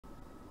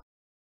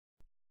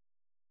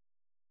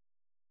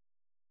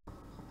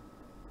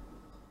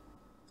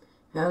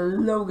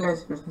Hello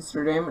guys, here's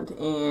Mr. Diamond,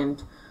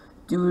 and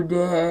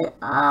today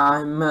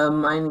I'm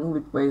mining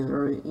with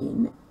Razor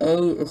in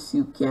A, as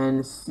you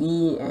can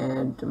see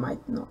and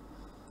might know.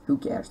 Who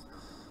cares?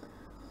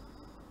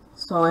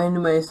 So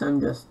anyways,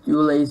 I'm just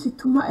too lazy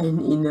to mine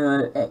in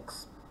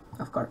X,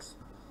 of course.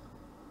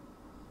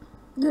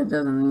 That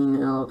doesn't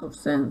mean a lot of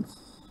sense,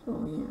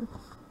 so yeah.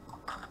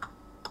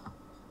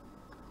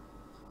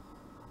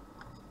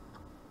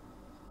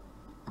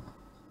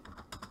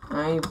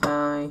 I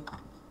buy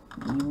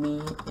EB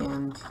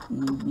and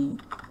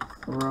EB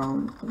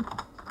from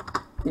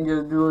and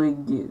just do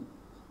like this.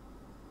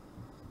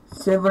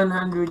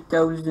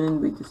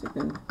 700,000, wait a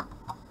second.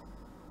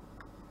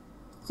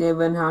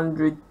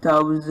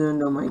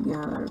 700,000, oh my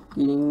god, are you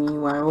kidding me?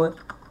 Why would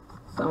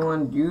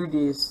someone do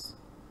this?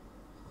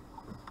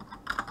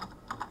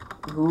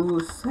 Who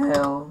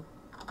sell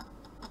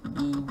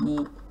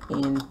DB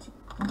and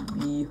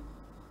EB?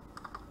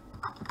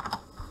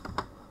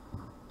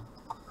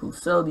 Who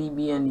sell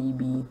DB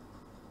and EB?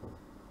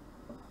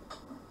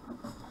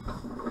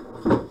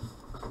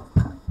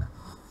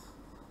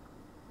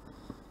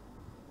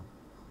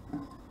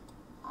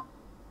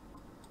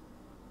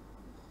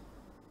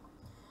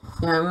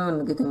 Yeah, I'm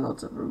even getting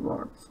lots of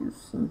rewards, you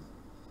see.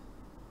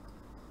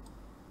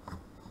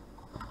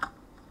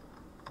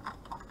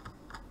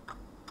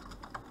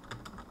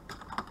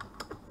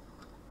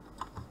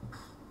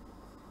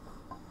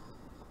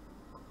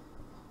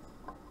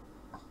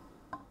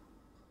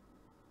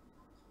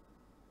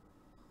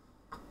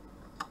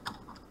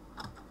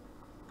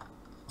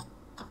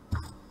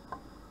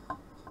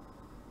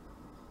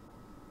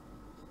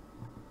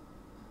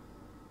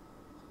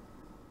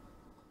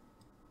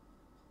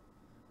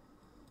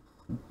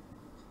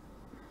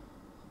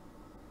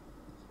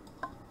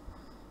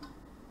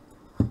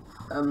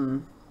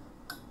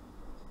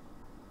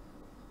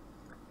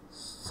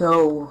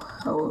 So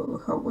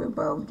how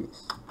about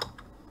this?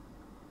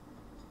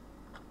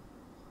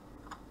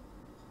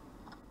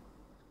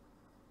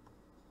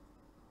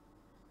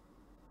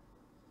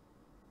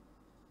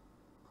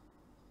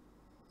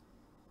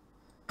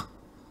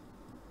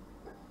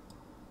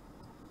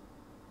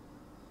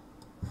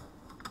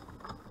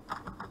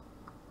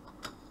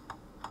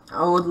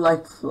 I would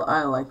like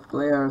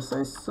players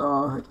I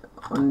saw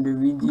on the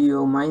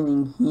video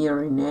mining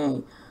here in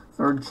A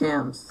for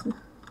gems.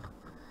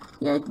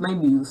 Yeah, it may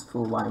be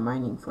useful while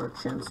mining for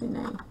gems in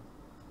A.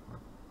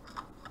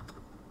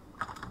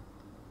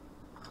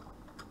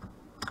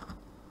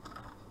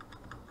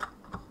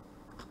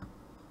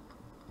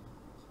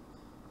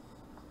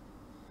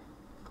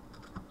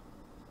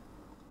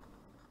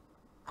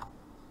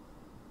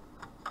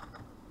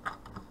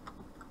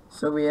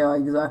 So yeah,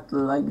 exactly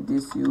like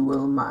this you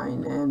will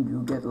mine and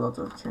you get a lot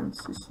of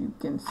gems, as you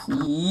can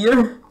see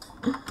here.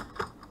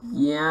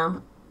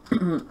 Yeah,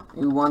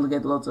 you won't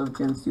get lots of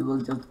gems, you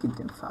will just get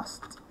them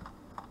fast.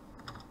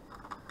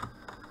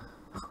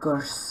 Of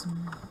course.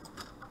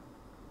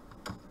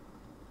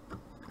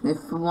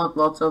 If you want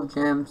lots of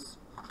gems,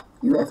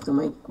 you have to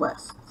make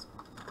quests.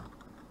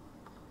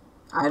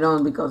 I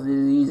don't, because it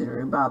is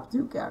easier, but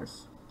who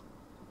cares?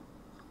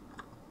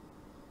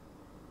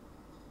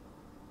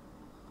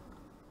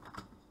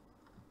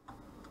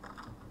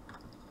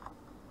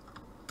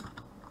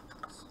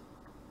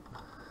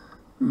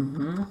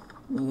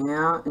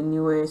 Yeah,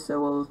 anyways, I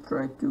will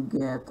try to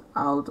get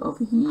out of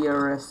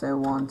here as I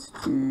want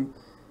to.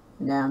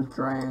 And I'm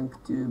trying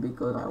to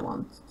because I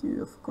want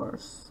to, of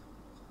course.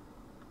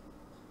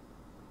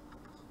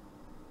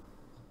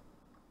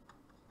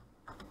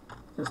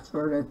 Just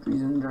for that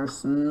reason,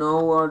 there's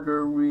no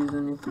other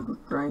reason if you're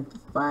trying to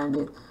find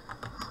it.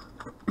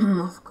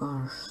 Of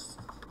course.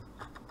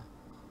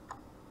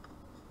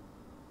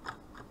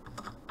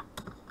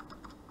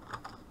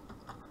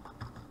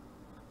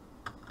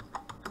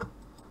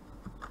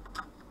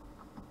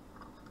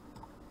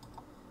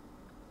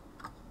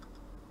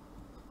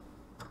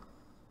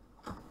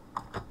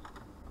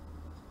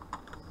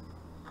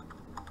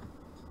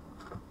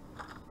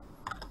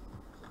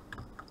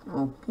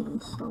 Okay,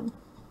 so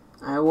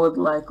I would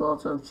like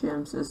lots of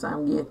gems as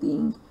I'm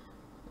getting,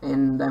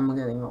 and I'm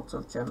getting lots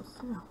of gems.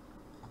 Yeah.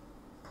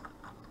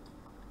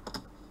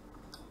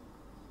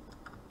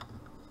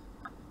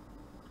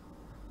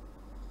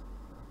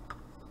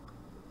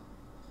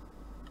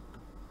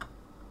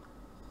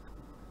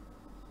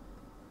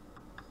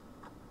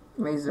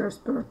 Laser is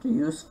pretty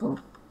useful,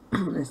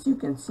 as you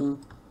can see.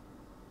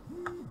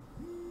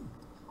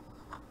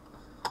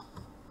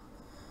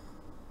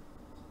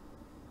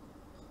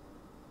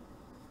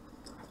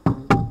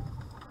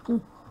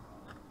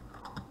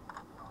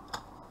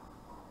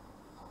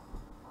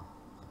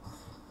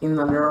 In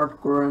another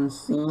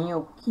currency,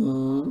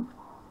 okay.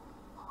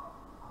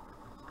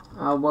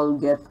 I will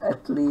get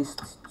at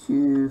least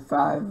to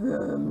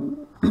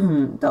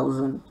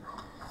 5,000.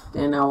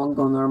 Then I will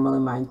go normally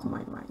mine to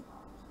my mine,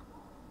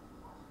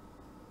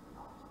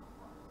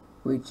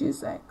 which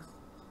is X.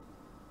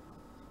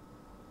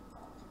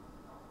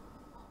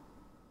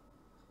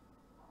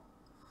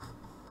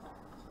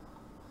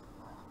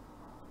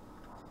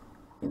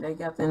 And I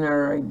got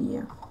another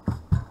idea.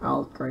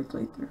 I'll try it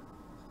later.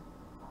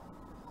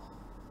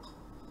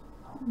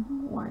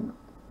 Why not?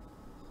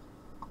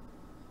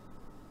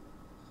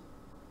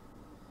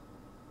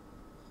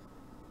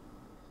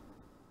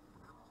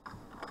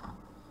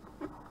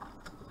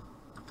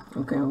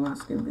 Okay, I'm gonna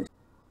skip this.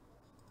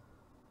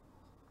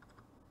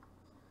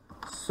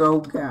 So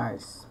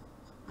guys,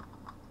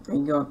 I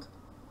got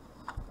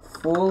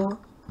full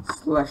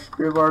slash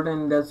reward,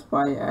 and that's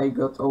why I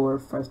got over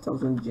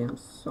 5,000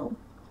 gems. So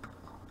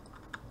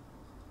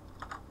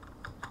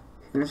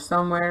here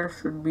somewhere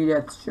should be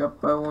that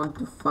shop I want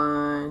to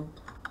find,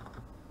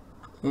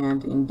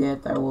 and in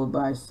that I will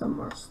buy some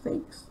more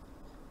steaks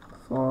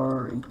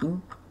for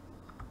eating.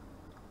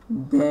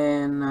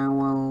 Then I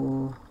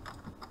will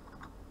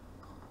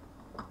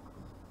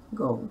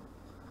go.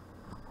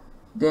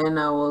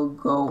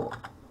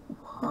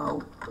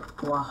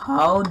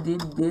 How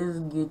did this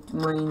get to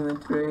my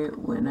inventory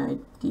when I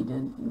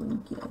didn't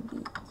even get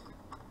it?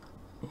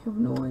 I have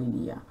no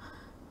idea.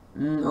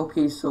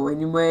 Okay, so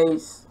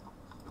anyways,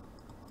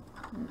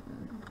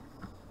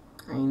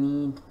 I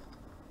need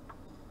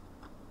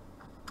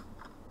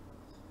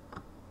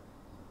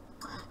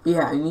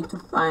to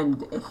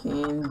find a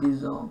hand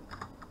diesel.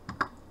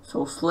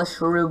 So slash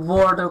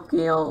reward.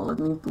 Okay, let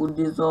me put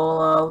this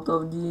all out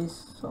of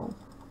this. So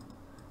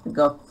I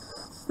got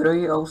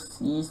 3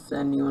 OCs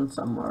and even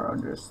some more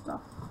other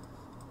stuff.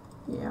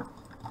 Yeah.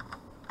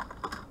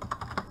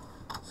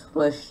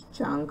 Slash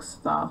junk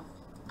stuff.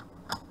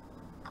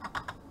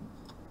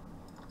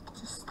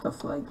 Just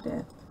stuff like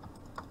that.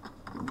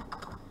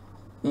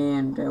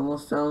 And I will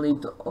sell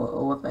it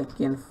what I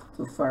can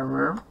to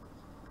farmer.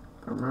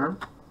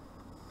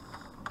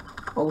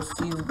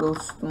 OCs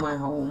goes to my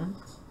home.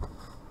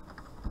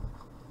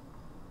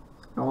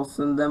 I will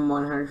send them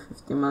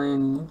 150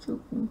 million each.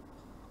 Okay.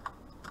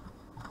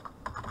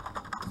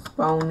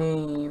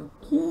 Spawning.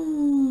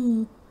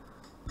 Yay!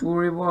 2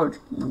 reward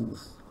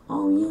keys.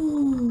 Oh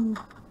yay!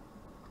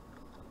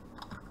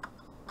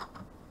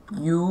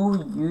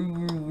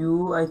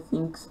 You. I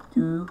think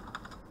too.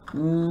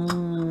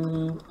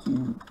 Me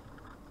too.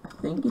 I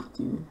think it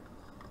too.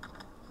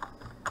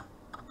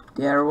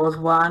 There was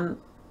one.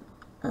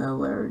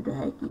 Where the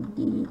heck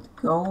did it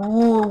go?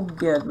 Oh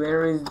god,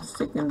 where is the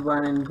second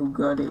one and who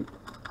got it?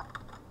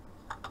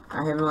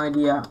 I have no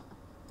idea.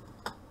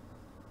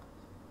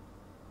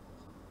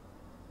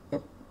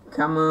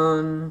 Come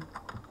on.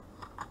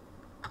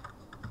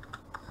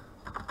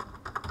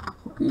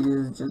 Okay, this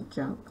is just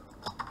junk.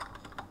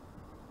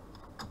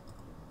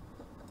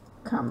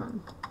 Come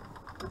on.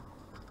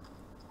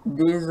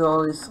 This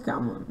all is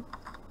common.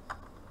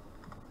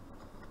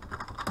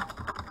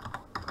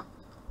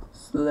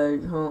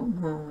 Slash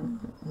home.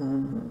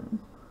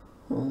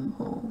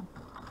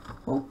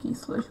 Okay,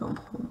 slash home.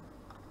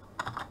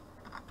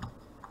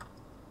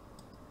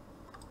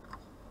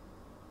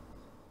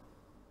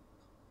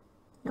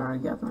 I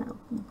got my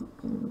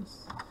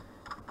bookings.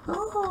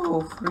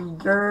 Oh, free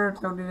dirt.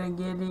 How did I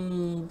get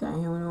it? I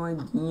have no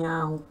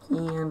idea. Who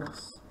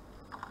cares?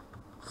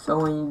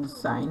 So I need a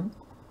sign.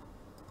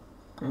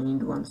 I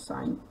need 1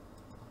 sign.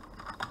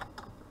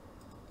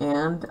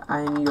 And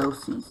I need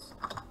OCs.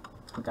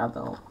 I got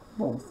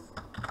both.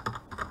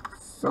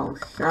 So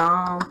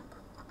shop.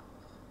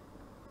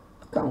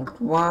 Count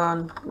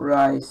 1.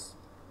 Rice.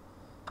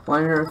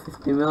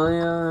 150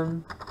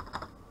 million.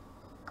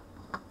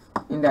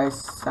 And I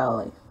sell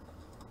it.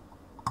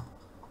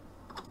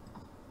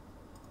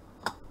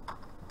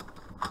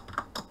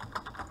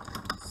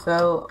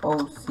 Sell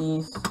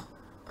OCs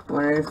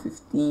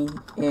 150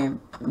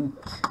 each.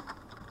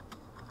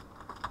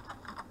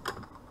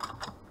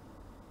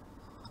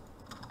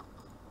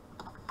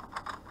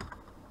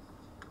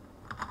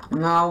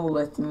 Now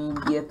let me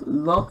get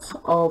lots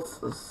of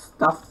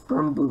stuff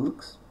from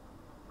books.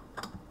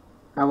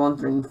 I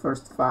want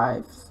reinforced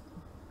 5s.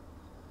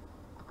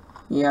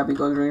 Yeah,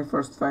 because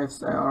reinforced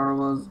 5s are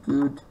was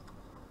good.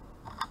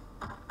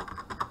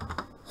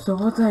 So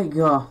what I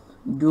got?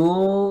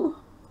 Dual,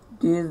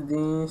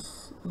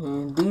 this,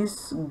 and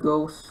this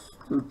goes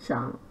to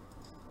chunk.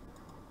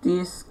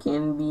 This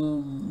can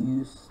be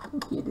used.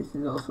 Okay, this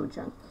is also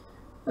chunk.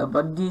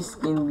 But this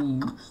can be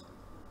used.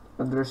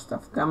 Other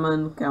stuff. Come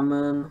on.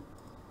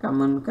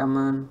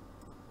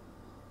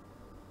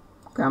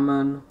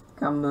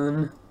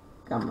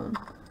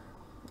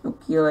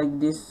 Okay, like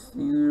this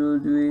you will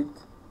do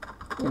it.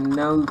 And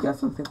now we got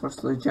something for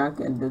slow junk,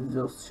 and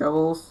those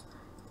shovels,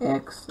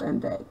 X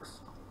and X.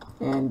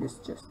 And this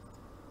just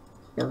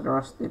get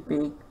rusty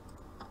pig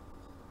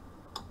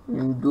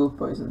and dual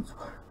poison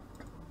sword.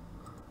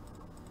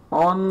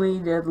 Only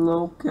that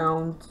low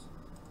count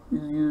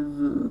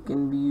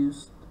can be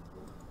used.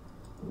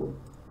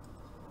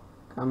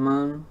 Come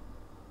on.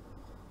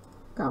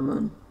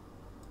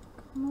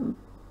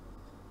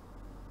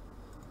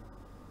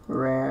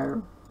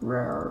 Rare,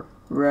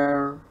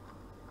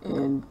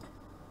 and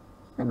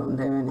I don't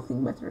have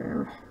anything better than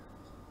rare.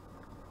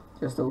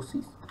 Just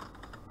OCs.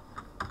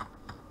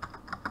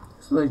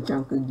 Slow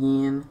junk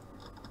again.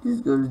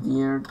 This goes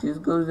there. This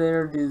goes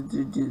there.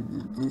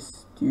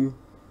 This too.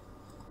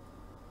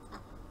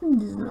 And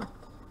this not.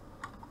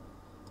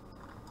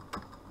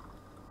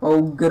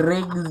 Oh,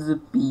 Greg's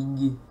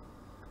pig.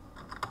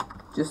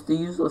 Just a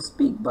useless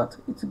pig, but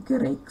it's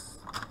Greg's.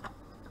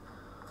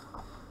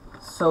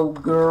 So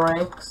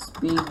Greg's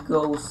pig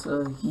goes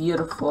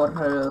here for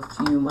a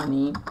few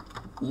money.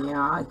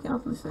 Yeah, I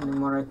cannot list any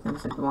more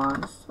items at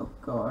once, of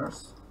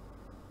course.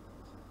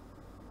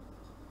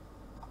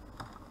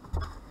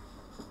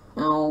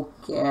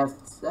 Okay, I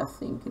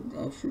think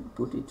I should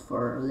put it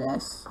for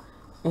less.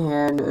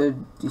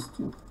 And these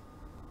two.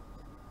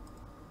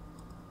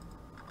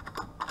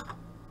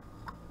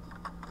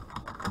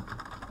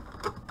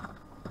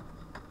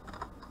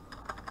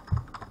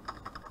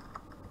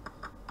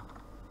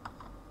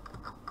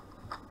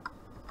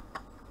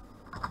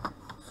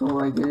 So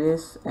like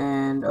this,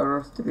 and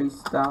other three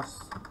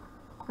stuffs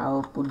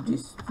I'll put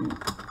this two.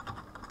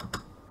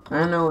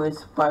 I know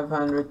it's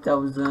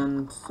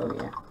 500,000, so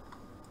yeah.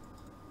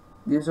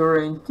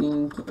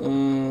 Disorienting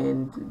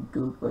and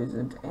dual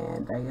poisoned,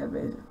 and I have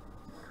it.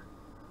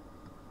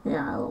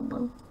 Yeah, I don't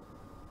know.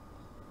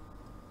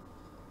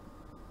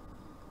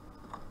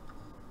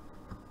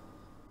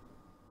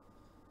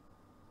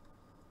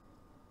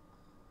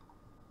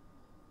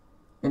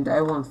 And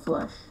I want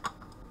flesh.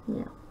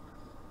 Yeah.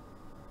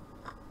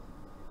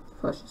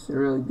 Flesh is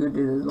really good.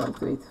 It is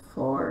lightweight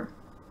for.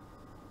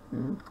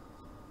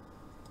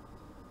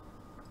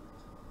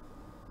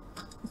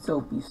 It's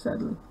OP,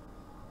 sadly.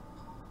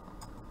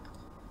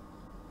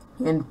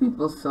 And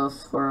people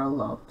sells for a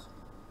lot.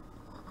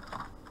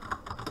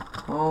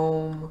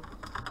 Home.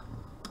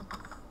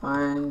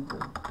 Find.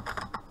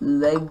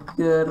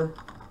 Legger.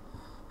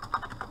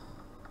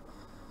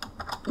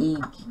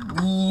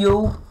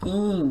 HBO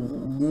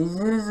King.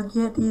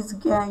 This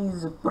guy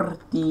is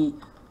pretty.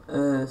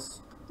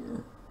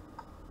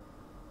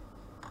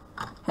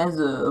 Has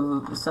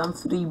some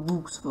free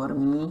books for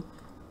me.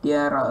 They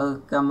are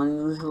common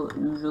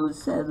usually,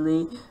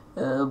 sadly,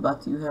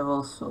 but you have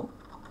also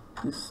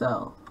you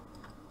sell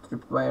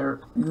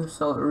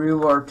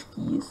reward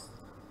keys.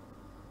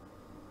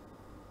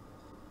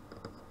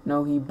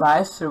 Now he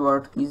buys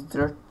reward keys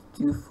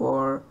 32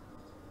 for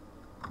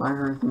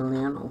 100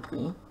 million.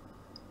 Okay,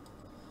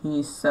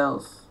 he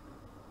sells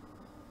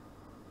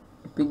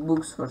epic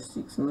books for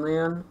 6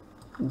 million,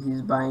 and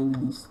he's buying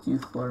these two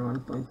for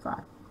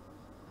 1.5.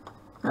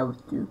 I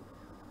would do.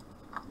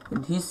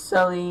 And he's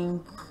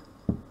selling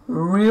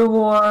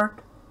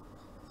reward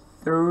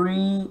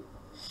 3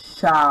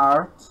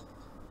 shards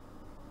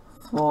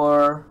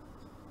for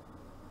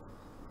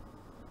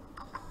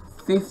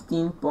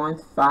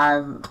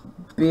 15.5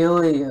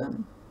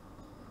 billion.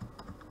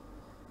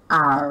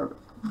 Are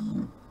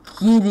you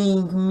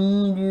kidding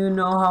me? Do you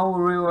know how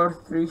reward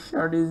 3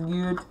 shard is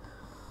good?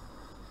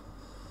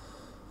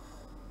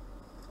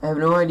 I have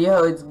no idea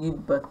how it's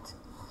good, but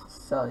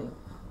selling.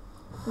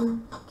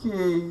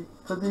 Okay,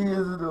 I think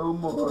there's no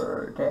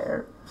more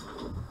there.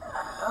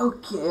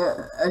 Okay,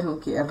 I don't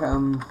care.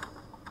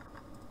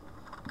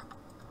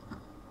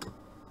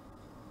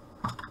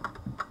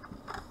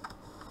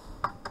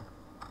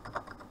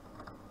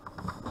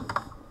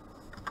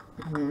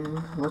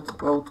 What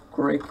about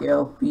Craig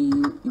LP?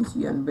 Is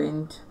he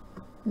unbanned?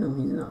 No,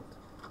 he's not.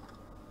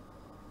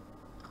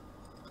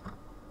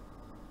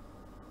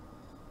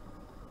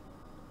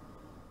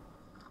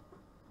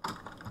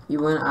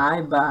 Even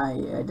I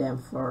buy them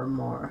for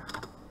more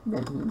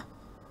than him.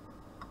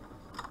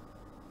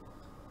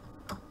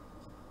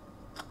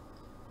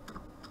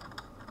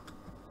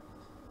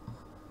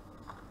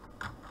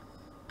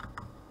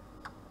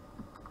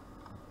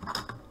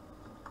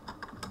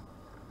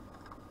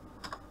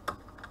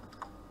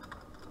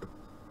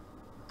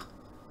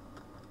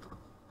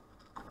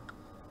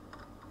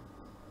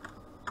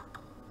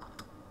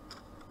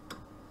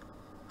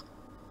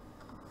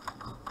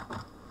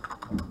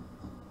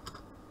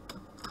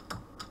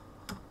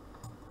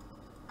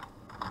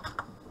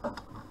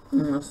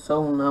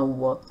 So now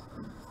what?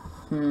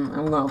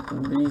 I'm gonna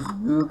open these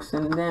books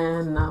and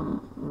then I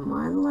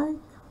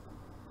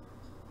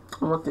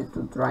wanted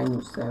to try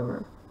new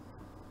server.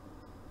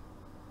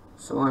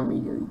 So I may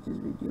delete this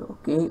video.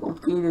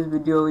 Okay, this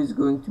video is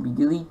going to be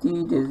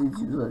deleted as it's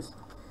useless.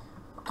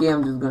 Okay,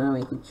 I'm just gonna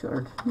make it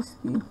short. This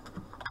game.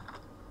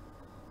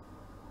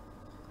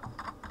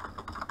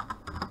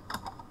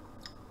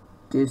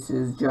 This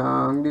is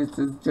junk, this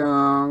is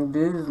junk,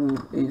 this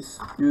is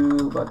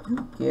too, but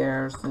who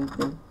cares?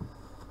 Something.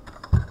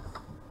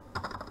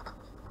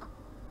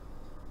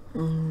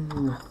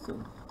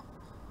 Nothing.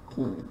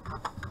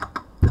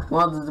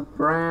 What is the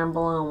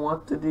problem?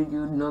 What did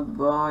you not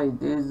buy?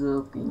 This is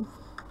okay.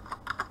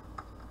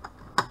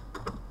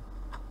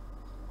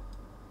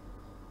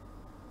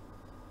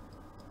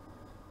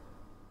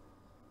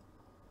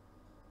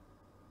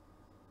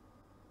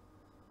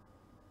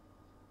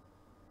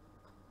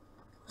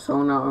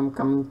 So now I'm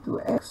coming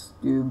to X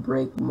to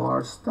break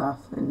more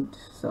stuff and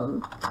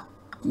sell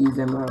these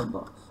emerald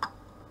blocks.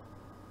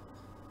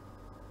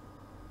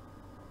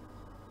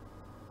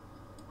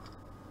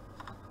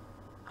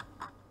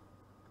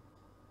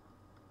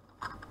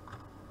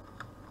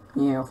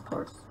 Yeah, of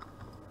course.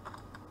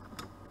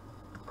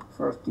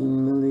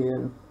 14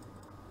 million.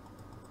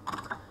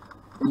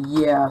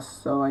 Yeah,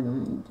 so I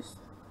don't need this.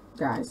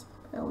 Guys,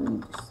 I don't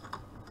need this.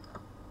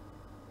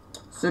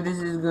 So this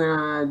is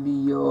gonna be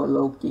your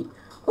low-key.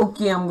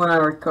 Okay, I'm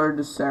gonna record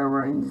the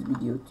server in this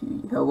video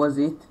too. How was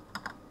it?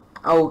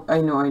 Oh,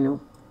 I know.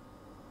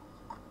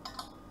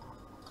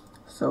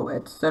 So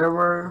at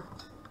server,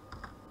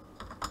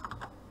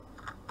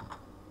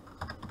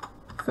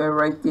 if I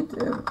write it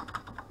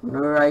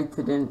right,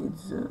 then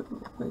it's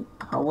wait,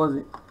 how was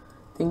it? I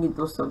think it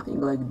was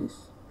something like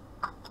this.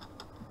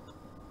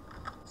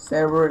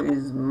 Server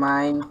is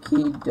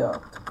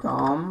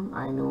minekey.com.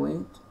 I know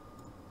it.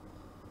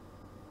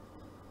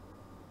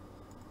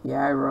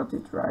 Yeah, I wrote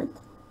it right.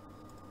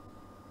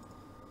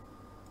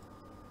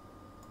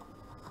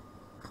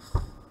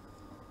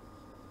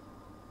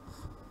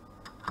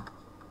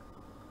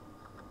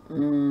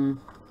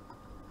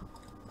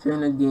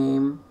 Join a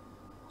game.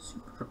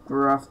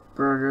 Supercraft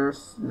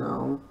Brothers,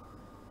 no.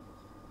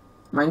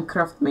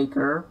 Minecraft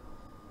Maker.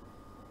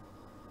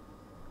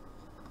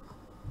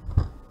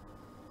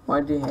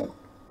 What the heck?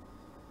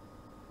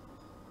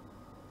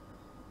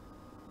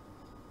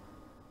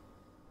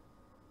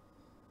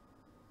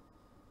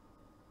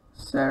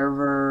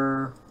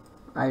 Server.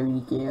 I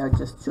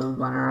just chose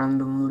one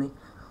randomly.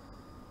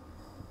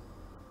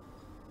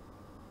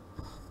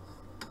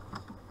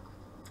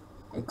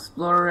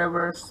 Explore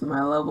rivers,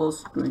 my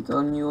levels, create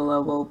a new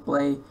level,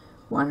 play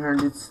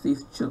 100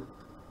 Steve Chu.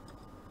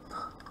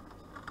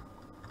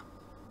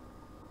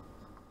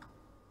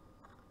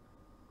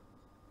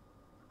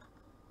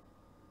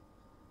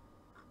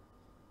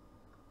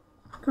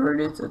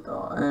 Credits at the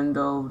end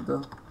of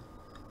the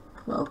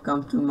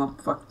welcome to Mob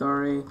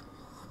Factory,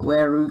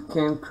 where you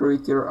can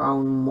create your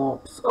own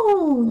mobs.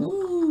 Oh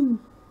yeah.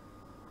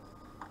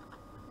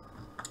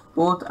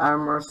 Put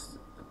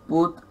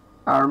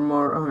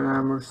armor on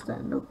armor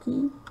stand,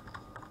 okay.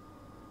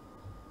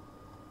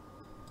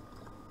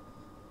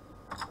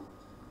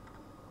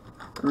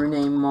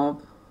 Rename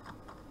mob.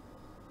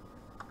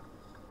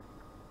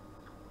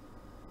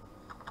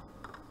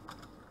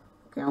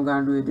 Okay, I'm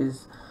gonna do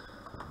this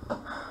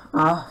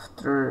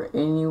after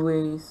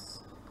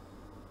anyways.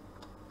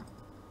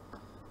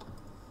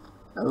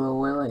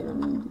 LOL, I don't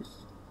need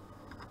this.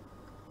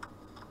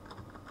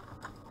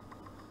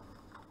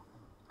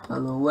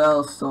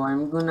 LOL, so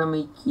I'm gonna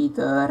make it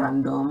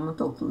random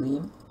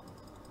totally.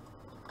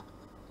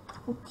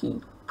 Okay.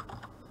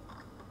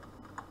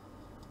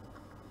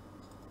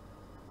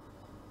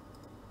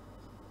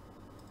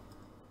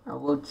 I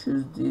will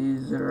choose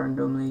this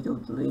randomly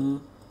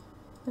totally.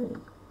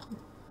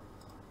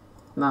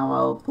 Now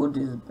I'll put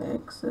this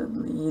back,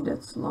 sadly,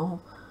 that's low.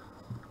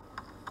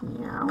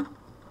 Yeah.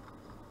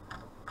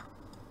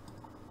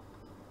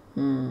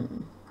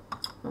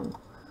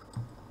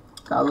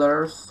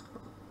 Colors.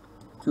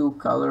 2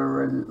 color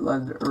red.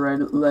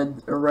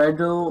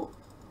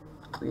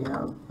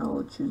 Yeah, I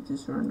will choose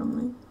this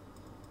randomly.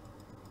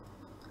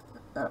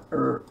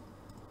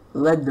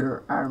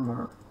 Leather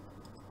armor.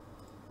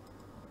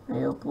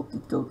 I'll put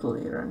it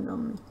totally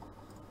randomly.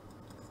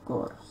 Of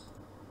course.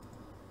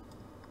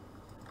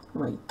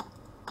 Wait.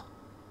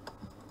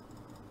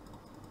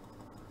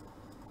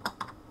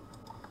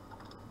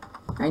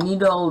 I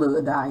need all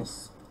the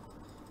dice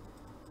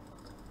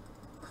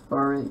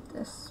for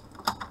this.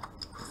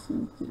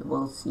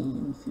 We'll see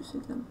in a few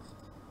seconds.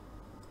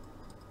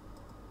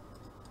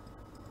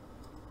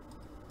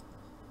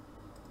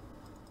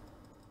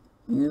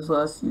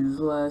 Useless.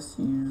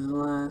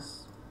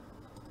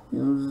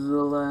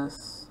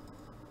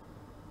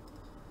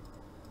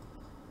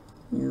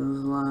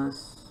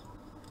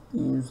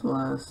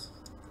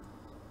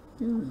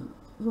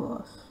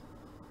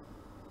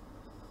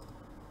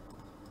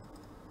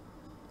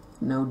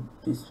 No,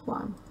 this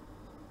one.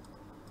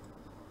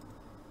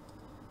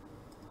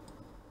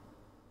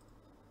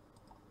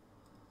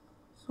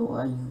 So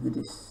I use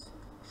this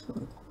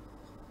actually.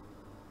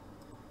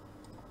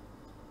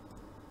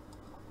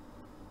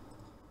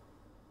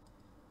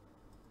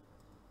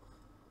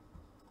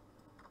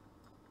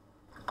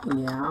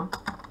 Yeah.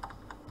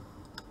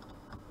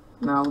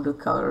 Now the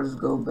colors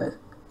go back.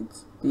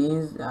 It's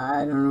these.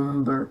 I don't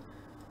remember.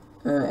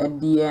 At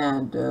the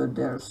end,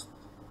 there's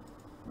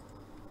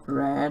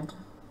red,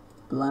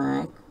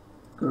 black,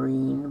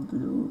 green,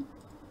 blue,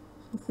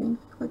 something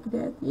like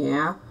that.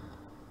 Yeah.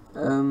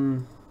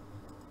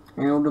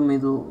 I know the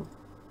middle.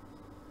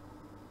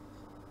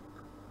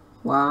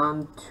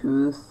 1,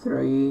 2,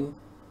 3,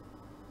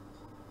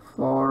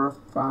 4,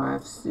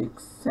 5,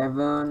 6,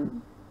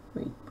 7.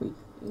 Wait,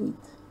 8,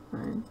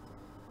 9.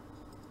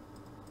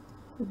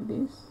 Like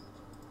this.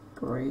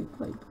 Great,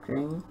 light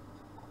green.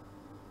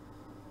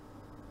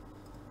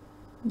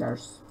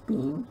 There's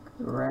pink,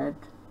 red,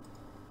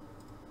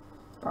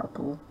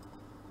 purple,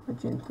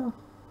 magenta.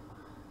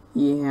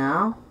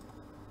 Yeah,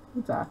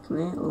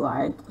 exactly.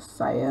 Light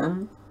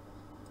cyan.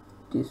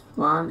 This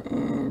one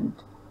and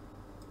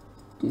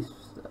this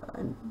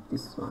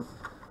one,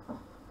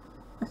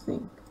 I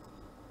think.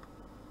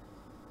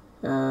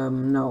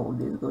 No,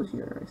 this goes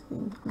here, I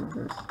think. Not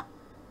sure.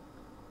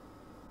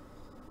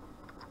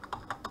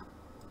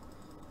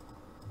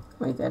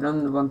 Wait, I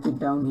don't want it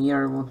down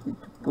here, I want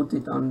it to put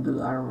it on the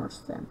armor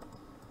stand,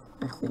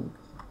 I think.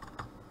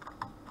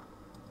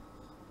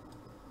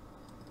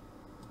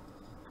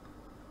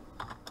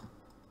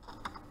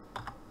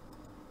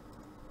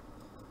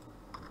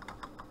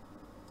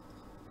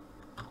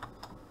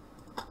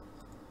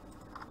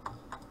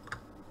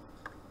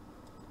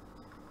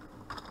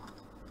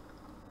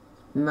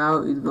 Now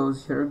it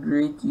goes here.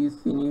 Great, you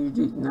finished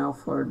it. Now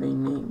for the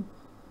name.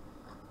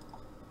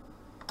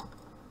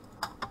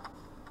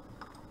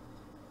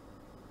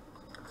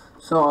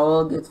 So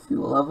I'll get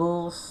few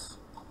levels.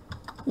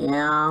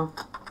 Yeah.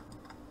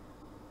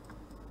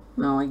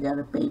 Now I got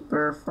a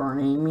paper for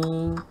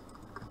naming.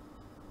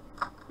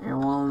 I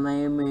will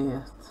name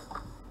it.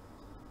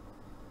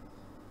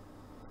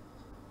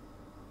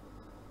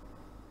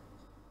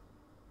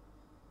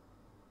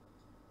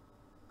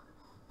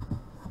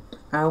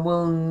 I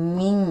will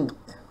name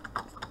it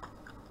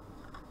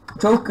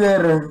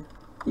Joker.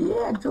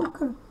 Yeah,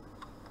 Joker.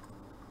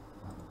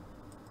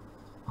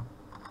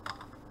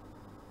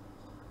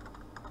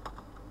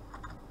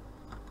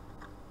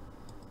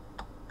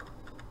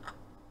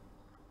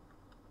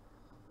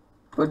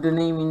 Put the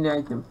name in the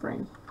item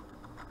frame.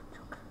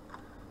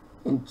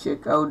 And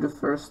check out the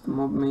first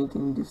mob made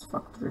in this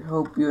factory.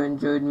 Hope you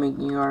enjoyed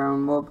making your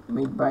own mob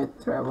made by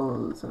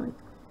Travel Sonic.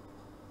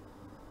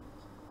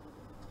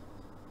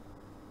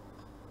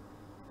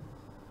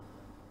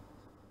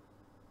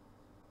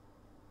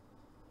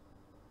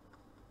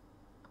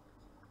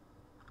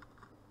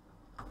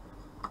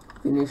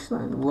 Finish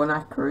line.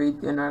 Wanna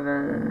create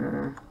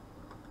another?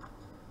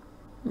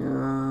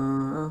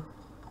 Well,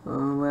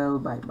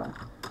 bye bye.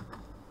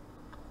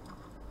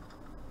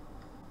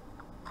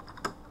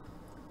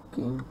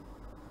 Okay.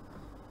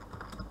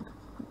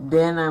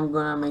 Then I'm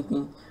gonna make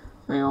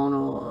my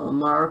own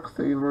Mark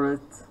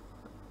favorite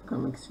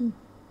comic soon.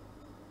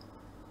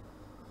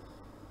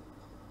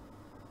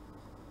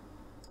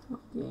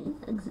 Okay,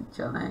 exit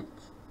challenge.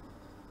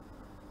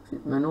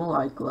 Fit menu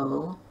like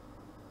level.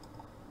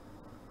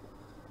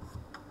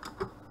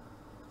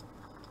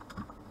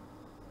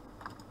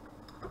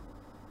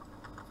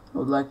 I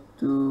would like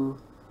to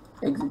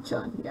exit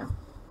challenge, yeah.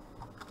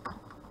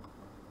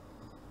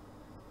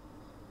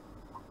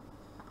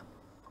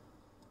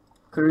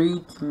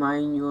 Create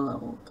my new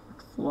level.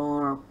 Third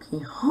floor,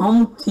 okay.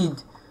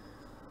 Haunted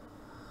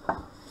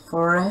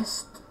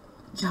forest,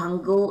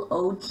 jungle,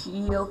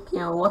 OG,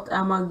 okay. What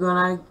am I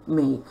gonna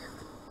make?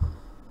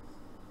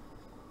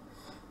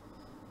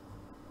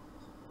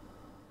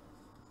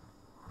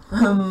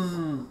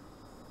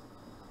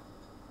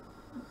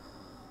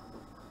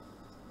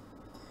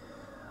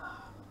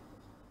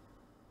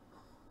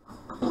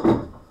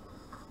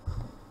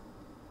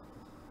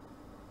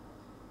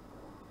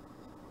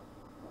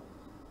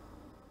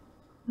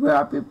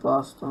 VIP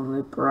plus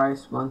only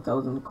price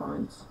 1000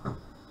 coins.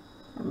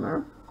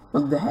 Timer?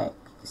 What the heck?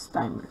 This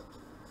timer.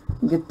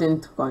 Get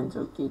 10 coins,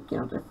 okay,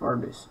 cannot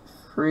afford this.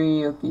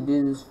 Free, okay,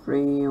 this is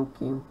free,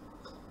 okay.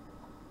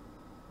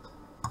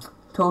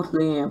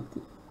 Totally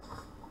empty.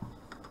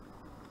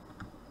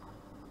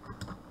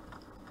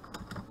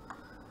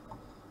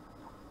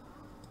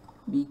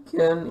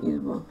 Beacon is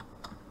one.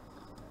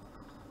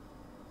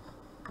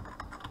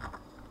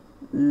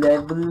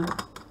 Level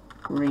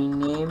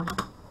rename.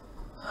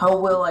 How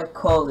will I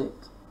call it?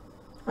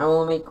 I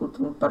will make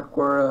ultimate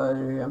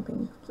parkour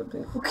jumping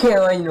something. Okay,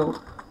 I know.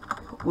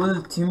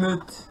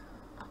 Ultimate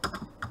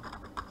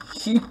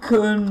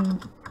chicken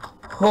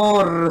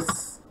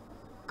horse.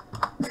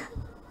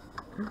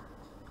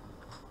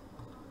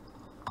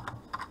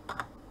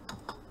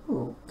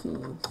 Okay,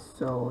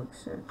 so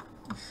it's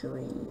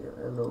actually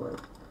a lower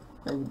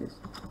like this.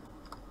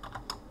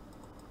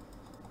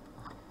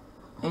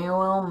 I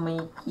will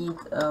make it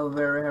a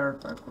very hard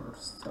parkour.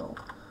 So.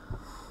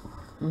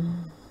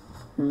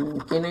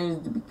 Can I use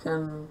the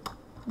beacon?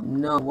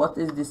 No. What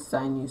is this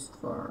sign used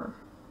for?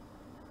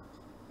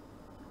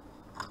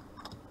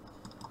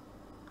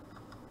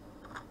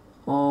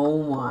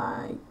 Oh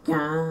my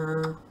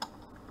god.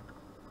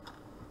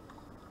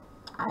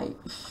 I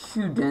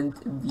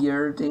shouldn't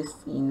wear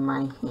this in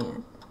my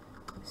hand.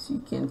 So you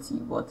can see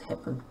what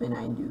happens when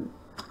I do.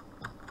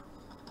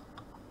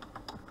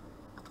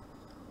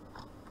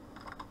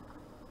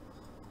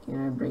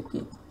 Can I break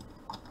it?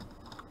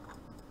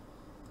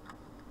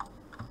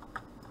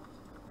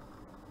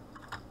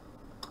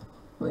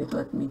 Wait,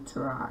 let me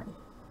try.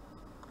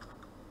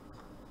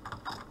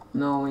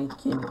 No, I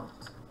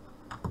cannot.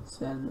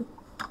 Sadly.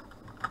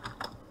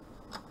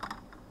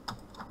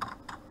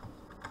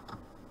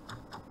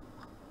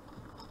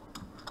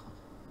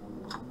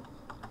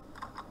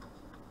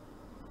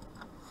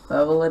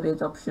 Level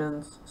edit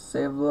options,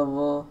 save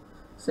level,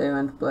 save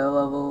and play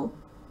level,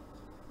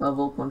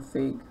 level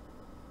config,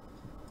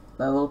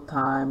 level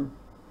time,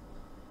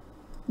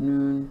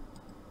 noon,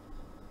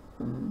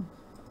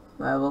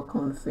 level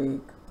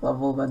config,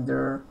 level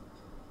weather,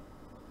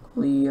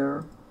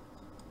 clear,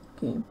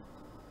 okay.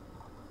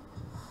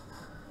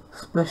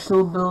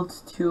 Special build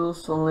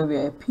tools, only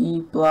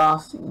VIP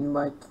plus,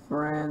 invite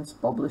friends,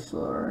 publish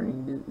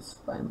learning, this is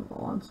fine.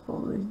 Once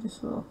published,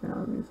 this will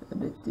cannot be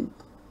edited.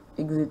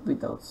 Exit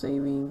without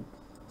saving,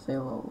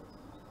 save all.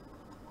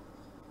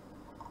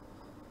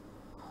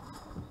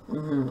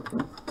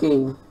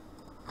 Okay.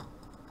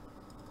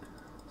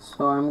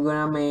 So I'm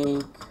gonna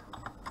make,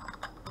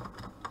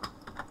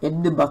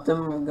 at the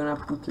bottom I'm gonna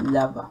put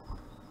lava.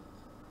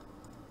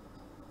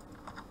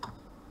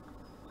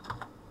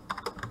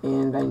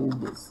 And I need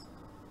this.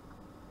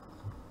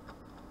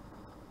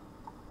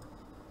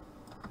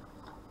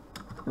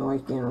 No, I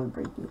cannot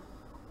break it.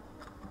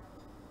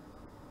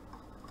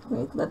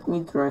 Wait, let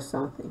me try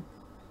something.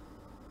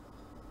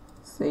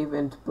 Save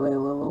and play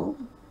level.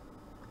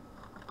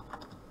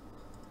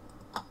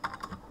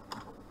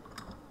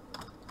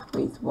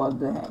 Wait, what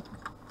the heck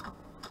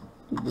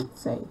did it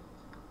say?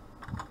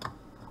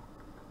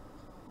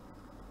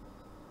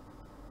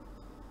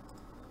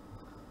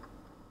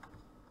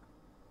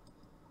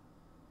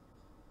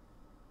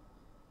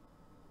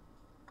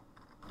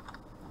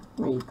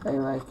 Wait,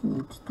 I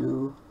need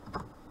to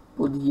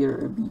put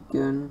here a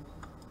beacon.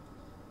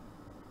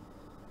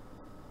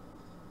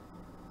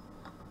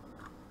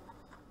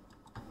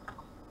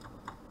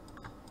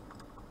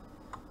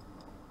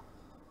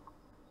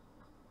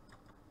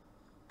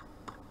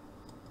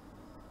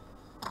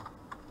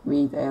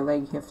 Wait,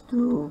 I have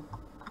to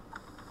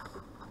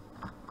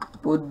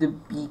put the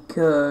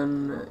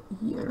beacon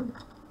here.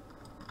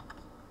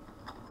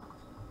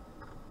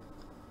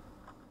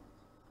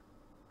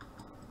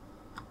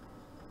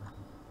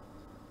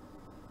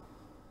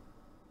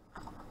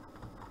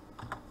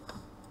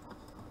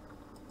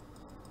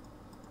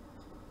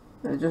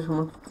 I just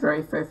want to try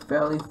if I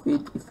fail,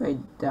 if I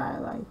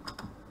die,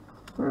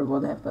 or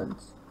what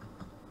happens.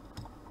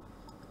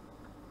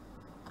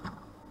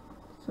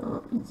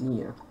 So it's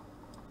here.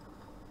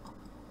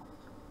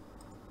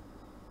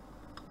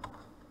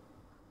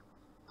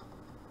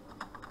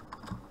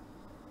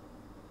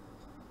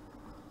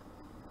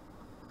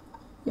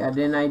 Yeah,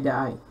 then I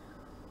die.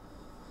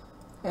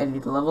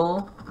 Edit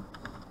level.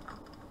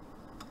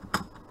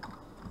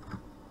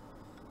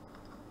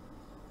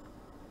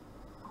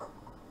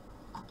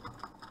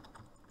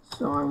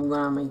 So I'm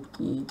gonna make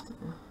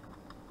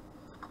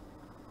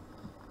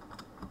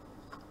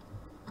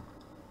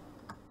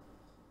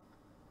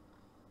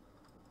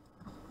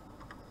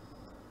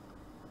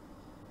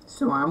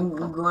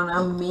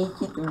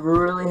it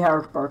really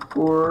hard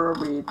parkour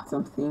with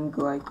something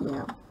like,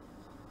 yeah,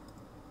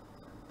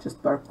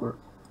 just parkour.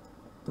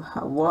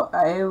 What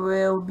I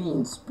will be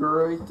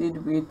inspired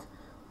with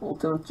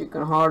Ultimate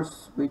Chicken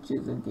Hearts, which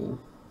is a game.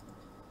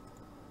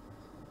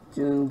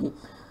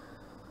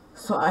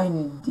 So I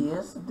need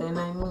this, then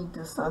I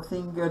need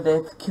something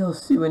that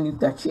kills you when you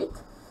touch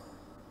it.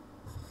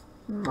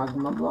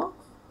 Magma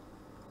blocks?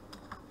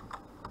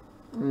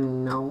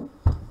 No.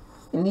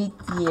 I need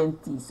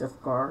TNTs,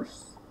 of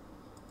course.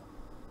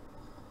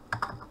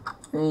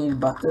 I need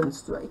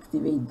buttons to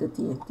activate the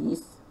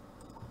TNTs.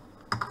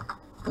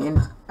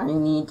 And I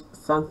need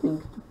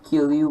something to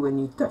kill you when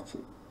you touch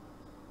it.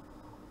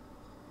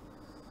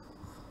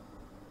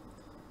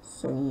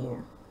 So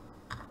yeah.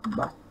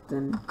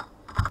 Button.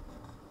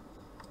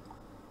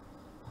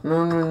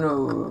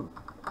 No.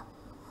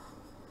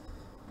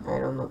 I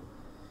don't know.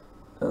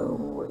 Oh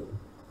wait.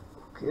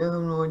 Okay, I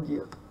have no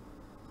idea.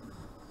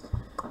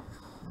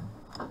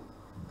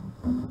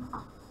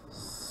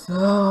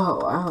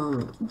 So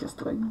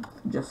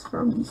just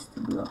from these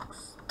two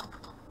blocks.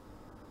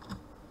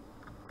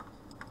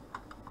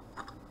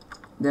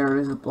 There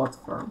is a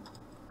platform.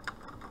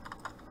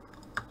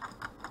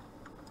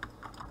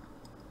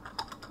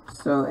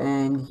 So,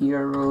 and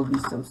here will be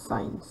some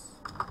signs.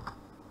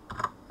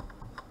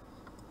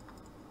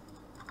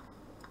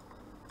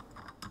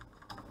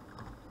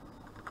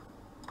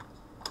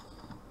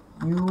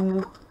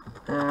 You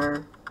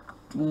are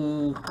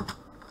the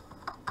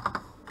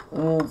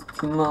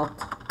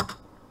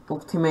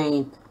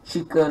ultimate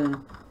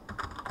chicken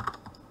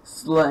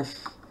slash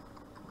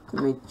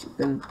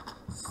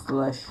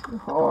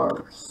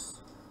horse.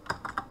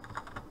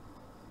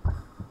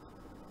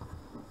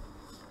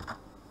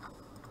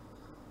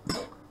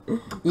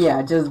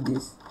 Yeah, just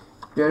this.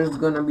 There's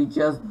gonna be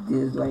just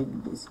this,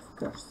 like this, of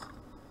course.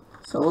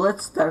 So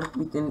let's start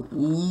with an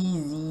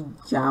easy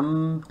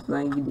jump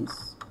like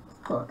this,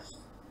 of course.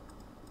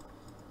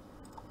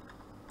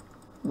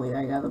 Wait,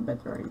 I got a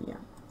better idea.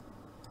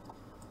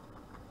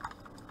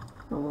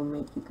 I will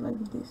make it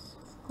like this,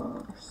 of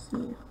course,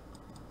 yeah.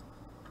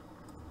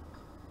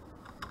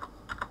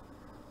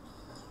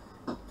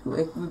 To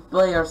equip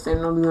players,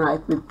 I'm not gonna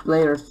equip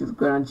players, you're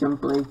gonna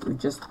jump like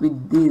just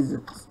with this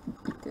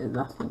stupid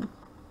nothing,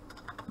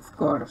 of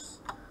course.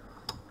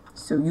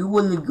 So you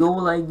will go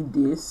like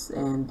this,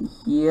 and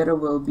here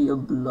will be a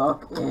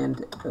block,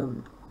 and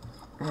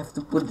I have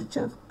to put the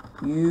chance.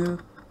 You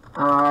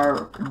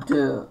are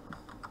the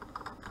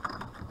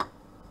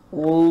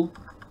ultimate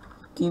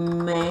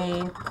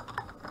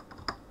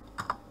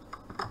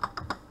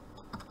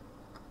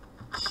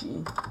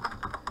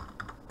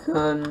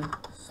chicken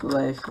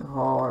slash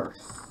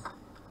horse.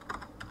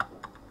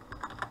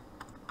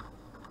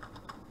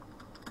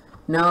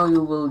 Now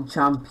you will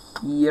jump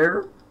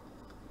here,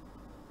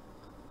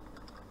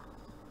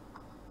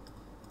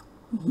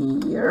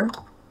 here.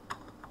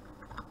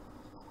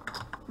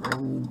 I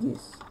need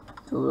this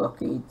to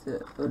locate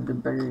the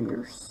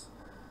barriers.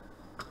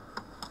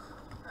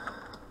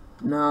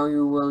 Now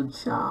you will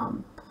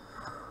jump.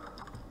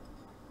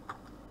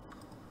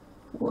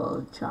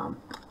 Will jump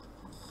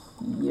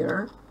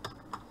here,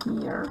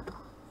 here,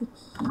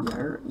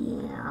 here.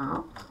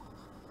 Yeah.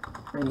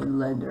 I need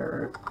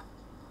leather.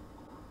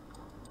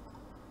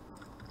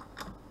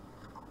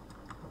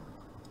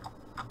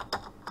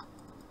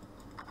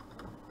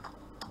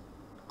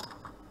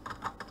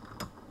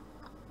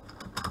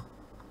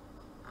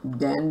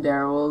 Then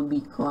there will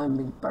be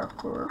climbing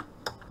parkour.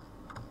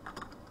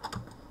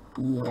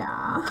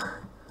 Yeah.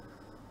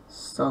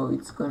 So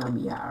it's gonna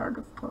be hard,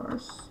 of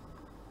course.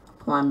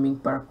 Climbing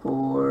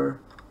parkour.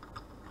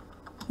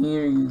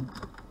 Here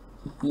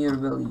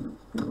will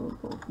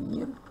go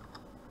here.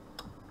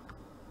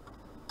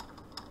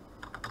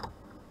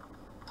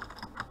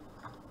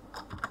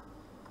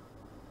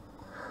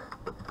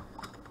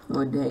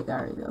 What the heck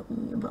are you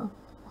talking about?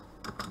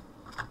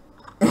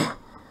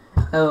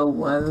 Oh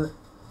well.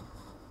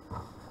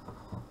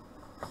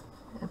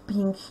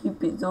 Pink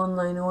ship is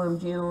online.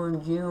 OMG,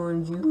 OMG,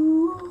 OMG,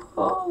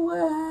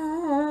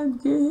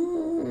 OMG.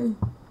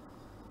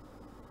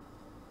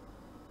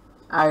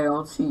 I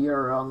don't see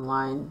you're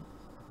online.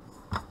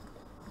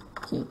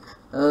 Okay,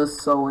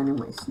 so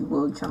anyways, you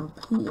will jump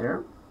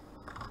here.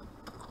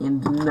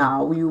 And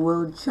now you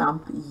will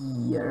jump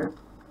here.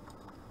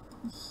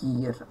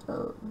 Here,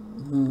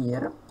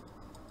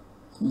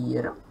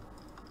 here.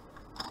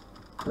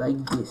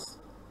 Like this.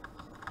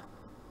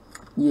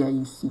 Yeah,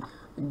 you see.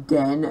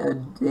 Then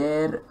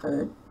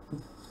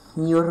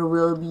here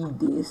will be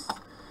this,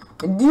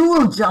 and you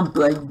will jump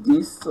like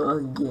this.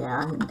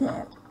 Yeah,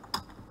 there.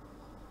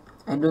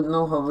 I don't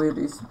know how it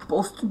is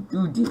supposed to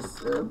do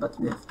this, but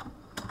you have to.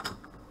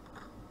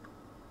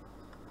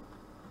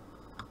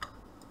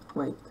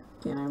 Wait,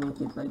 can I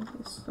make it like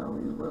this? So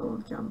we will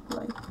jump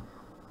like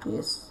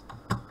this.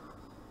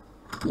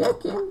 Yeah, I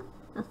can.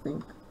 I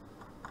think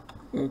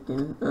I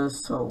can.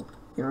 So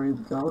here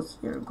it goes.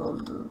 Here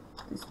goes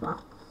this one.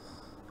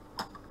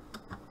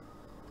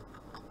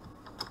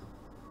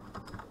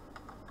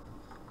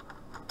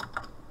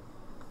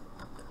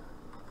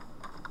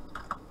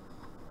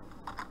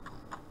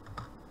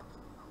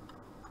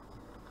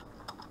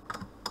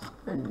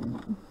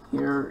 And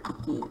here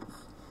it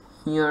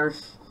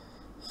is.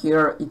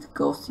 Here it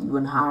goes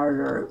even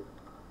harder.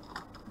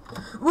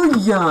 Oh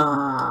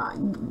yeah,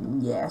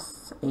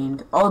 yes.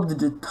 And on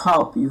the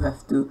top you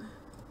have to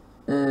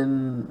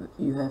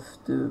you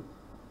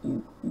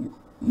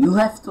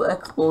have to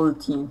explode the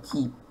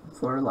TNT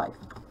for life.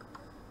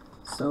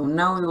 So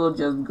now we will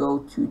just go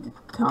to the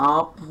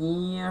top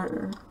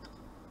here.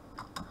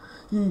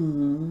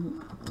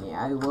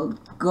 Yeah, I will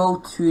go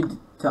to the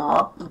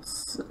top.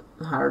 It's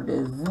hard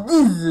as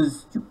this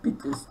is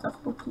stupid stuff.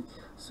 Okay,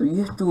 so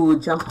you have to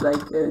jump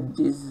like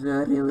this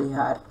really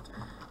hard,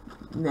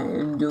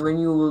 and when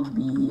you will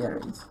be here,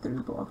 it's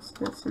 3 blocks.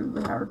 That's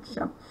really hard to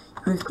jump.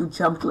 You have to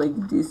jump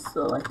like this,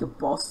 like a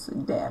boss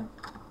there.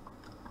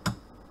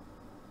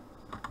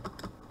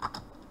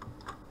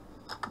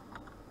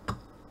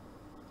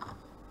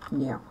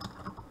 Yeah,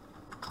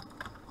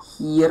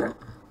 here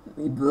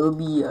it will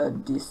be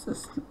this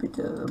stupid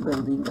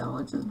building that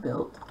I just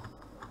built.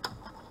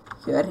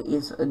 Here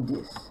is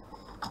this.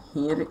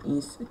 Here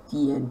is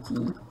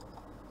TNT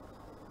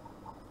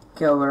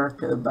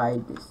covered by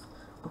this.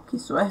 Okay,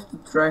 so I have to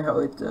try how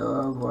it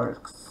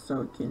works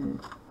so I can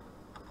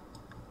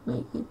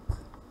make it.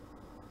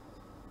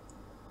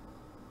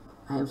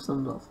 I have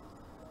some love.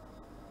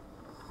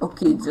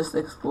 Okay, it just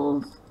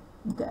explodes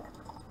that.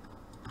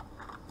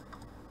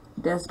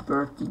 That's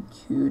pretty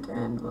cute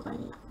and what I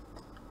need.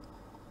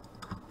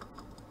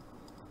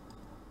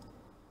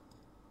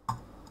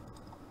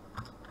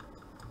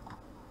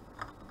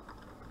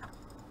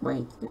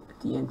 Wait,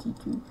 TNT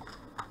too.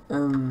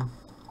 And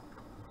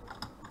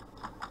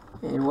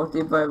what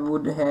if I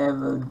would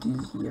have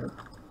this here?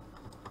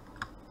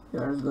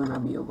 There's gonna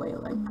be a way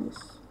like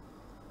this.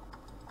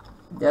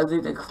 Does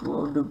it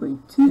explode the way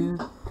too?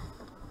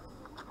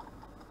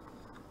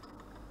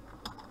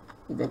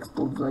 It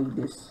explodes like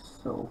this,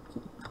 so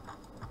okay.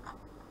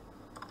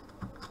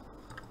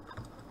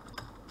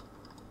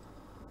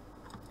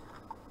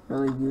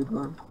 Really good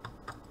one.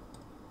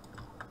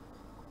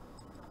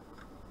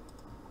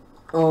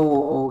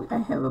 Oh, I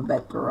have a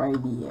better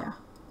idea.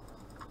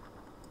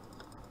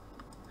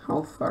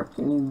 How far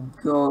can you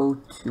go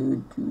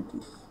to do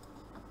this?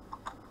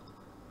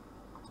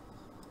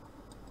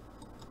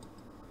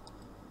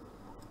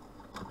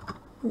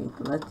 Wait,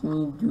 let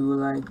me do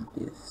like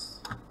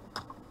this.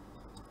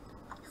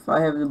 If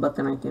I have the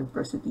button, I can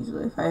press it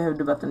easily. If I have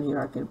the button here,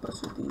 I can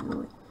press it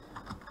easily.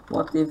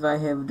 What if I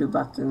have the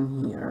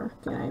button here?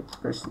 Can I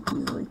press it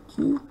easily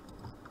too?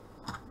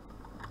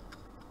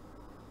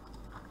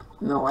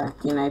 No,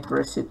 can I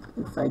press it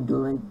if I do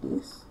like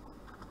this?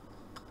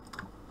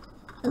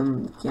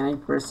 Can I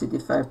press it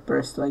if I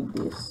press like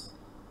this?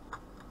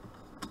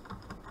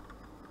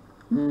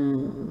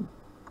 I'm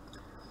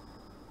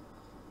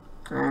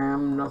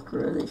not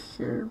really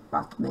sure,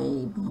 but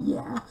maybe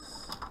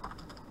yes.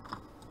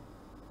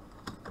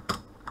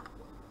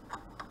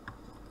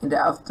 And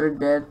after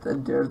that,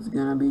 there's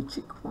gonna be a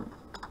checkpoint.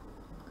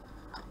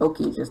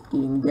 Okay, just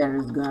kidding. There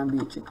is gonna be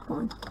a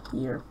checkpoint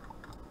here,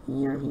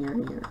 here.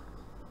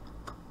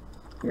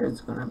 Here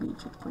is gonna be a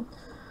checkpoint.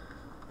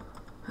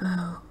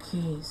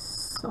 Okay,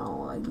 so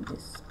like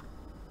this.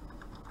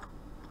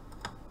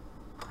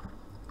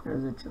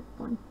 There's a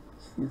checkpoint.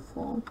 If you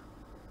fall,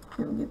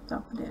 you can get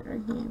up there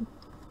again.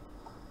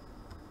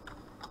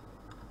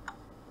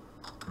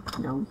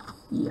 Now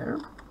here,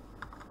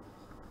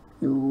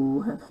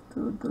 you have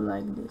to do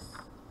like this.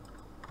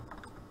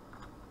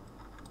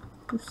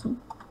 You see?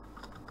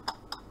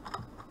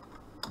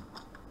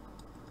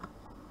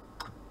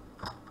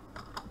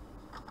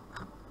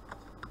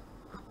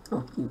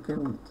 Okay, you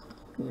can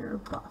here,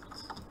 but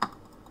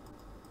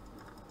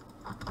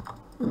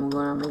I'm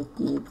gonna make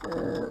it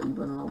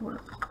even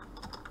lower.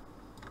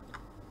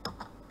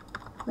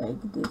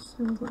 Like this,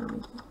 I'm gonna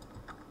make it.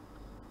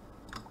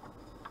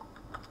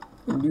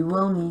 And you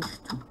will need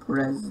to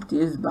press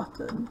this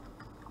button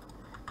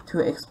to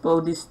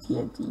explode this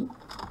TNT.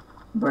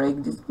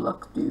 Break this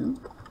block too.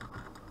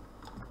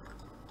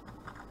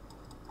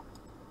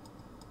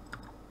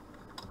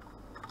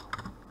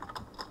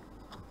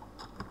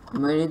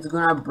 When it's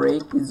gonna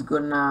break, it's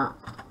gonna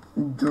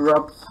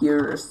drop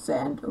here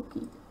sand.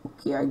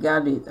 Okay, I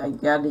got it.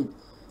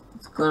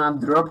 It's gonna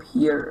drop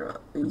here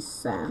a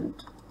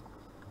sand.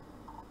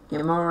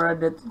 Am I right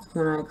that it's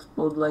gonna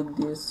explode like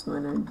this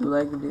when I do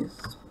like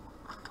this?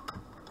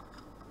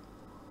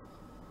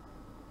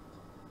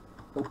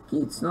 Okay,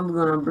 it's not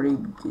gonna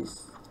break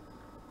this.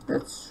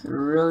 That's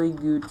really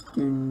good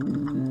to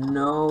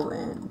know,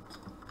 and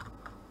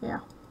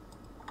yeah.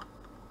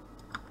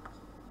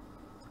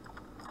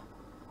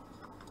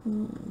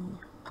 You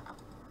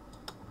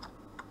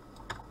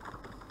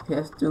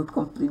have to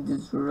complete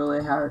this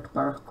really hard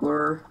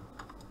parkour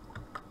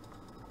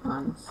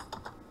once.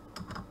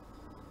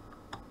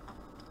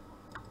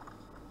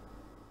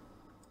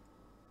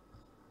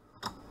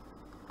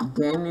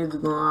 Then it's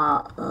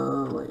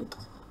gonna wait.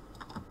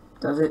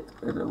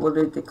 Will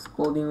it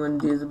exploding when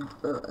this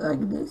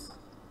like this?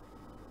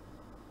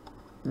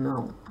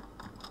 No.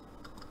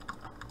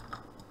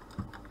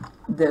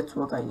 That's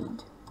what I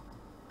need.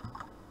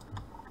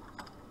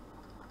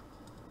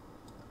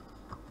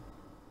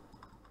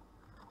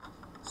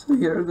 So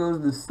here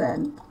goes the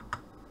sand,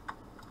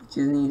 which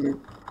is needed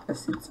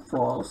as it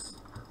falls.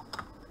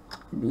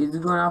 And it's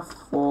gonna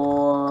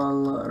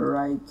fall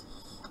right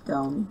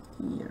down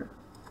here.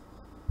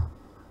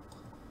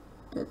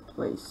 That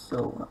way.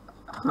 So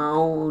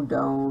how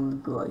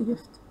down do I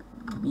have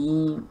to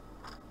be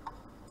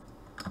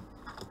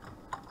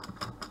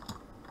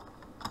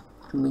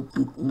to make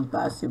it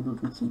impossible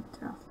to cheat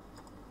trap?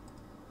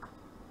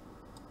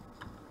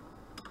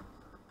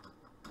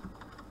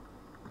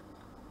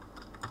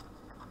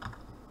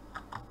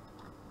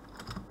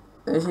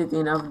 Is it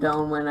enough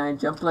down when I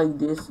jump like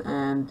this?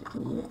 And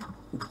yeah,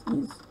 it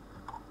is.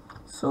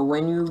 So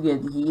when you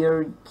get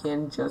here, you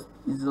can just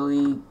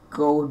easily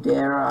go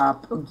there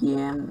up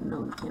again.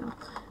 No, you cannot.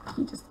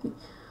 Okay, just kidding.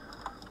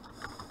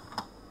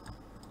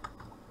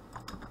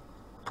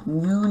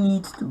 You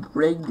need to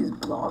break this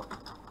block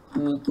to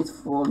make it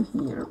fall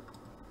here.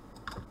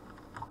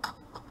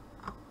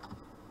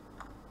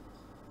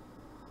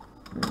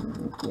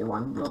 Okay,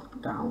 one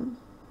block down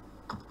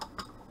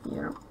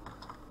here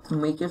to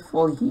make it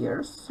fall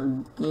here, so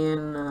you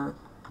can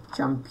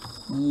jump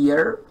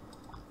here,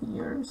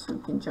 so you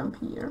can jump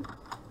here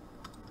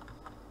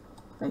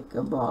like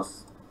a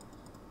boss,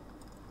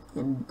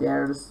 and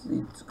there's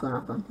it's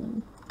gonna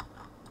continue.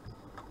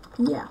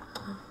 Yeah,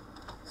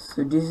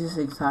 so this is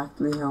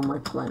exactly how my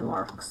plan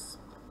works.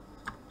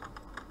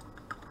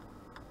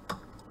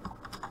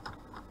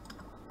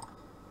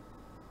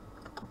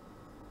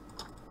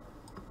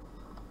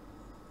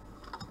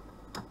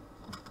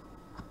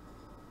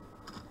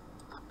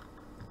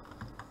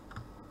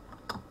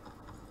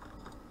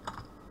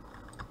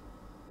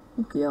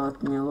 Okay,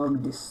 let me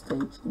log this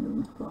stage in the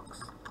loot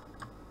box.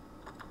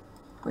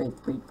 Wait.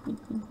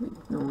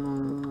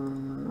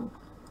 No.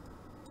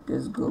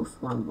 This goes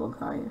one block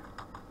higher.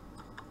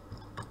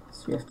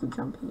 So you have to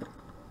jump here.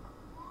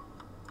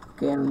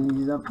 Okay, I don't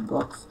need that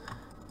box.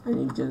 I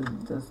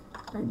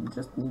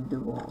just need the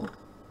wall.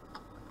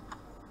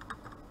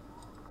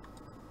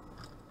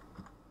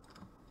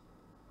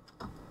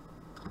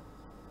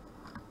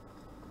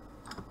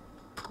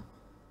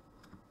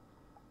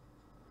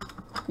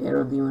 Okay, I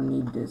don't even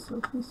need this.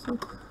 Okay, so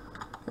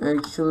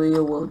actually I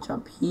will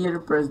jump here,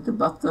 press the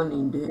button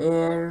in the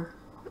air.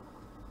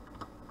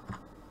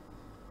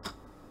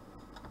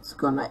 It's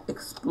gonna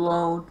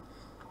explode.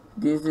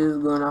 This is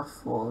gonna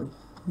fall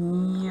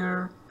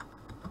here.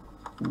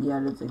 Yeah,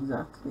 that's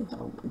exactly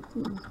how it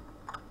is.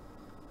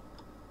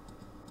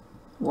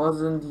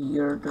 Wasn't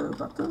here the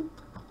button?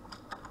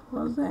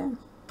 Was there?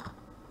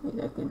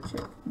 Wait, I can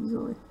check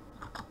easily.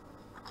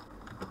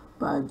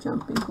 By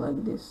jumping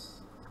like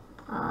this.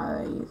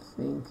 I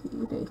think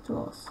it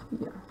was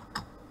here.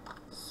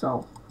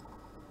 So,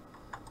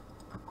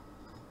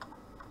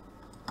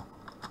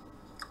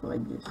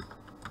 like this.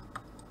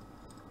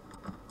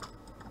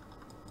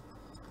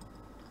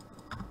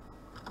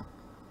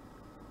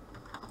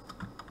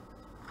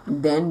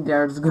 Then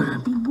there's gonna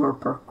be more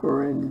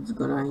parkour and it's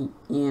gonna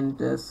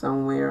end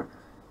somewhere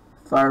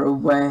far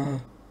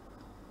away.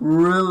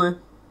 Really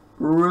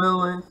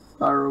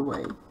far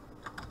away.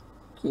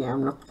 Okay,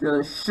 I'm not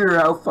really sure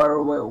how far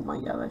away. Oh my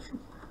god, I should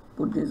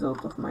put this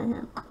out of my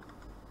hand.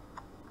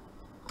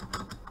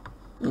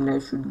 And I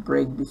should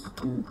break this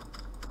too.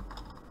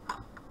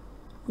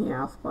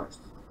 Yeah, of course.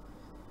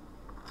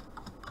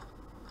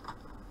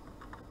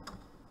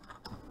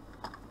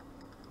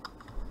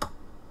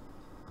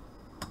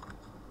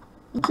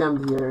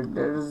 Jump here,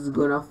 there's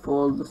gonna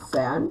fall the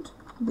sand.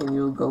 Then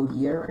you'll go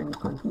here and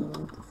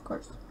continue, of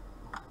course.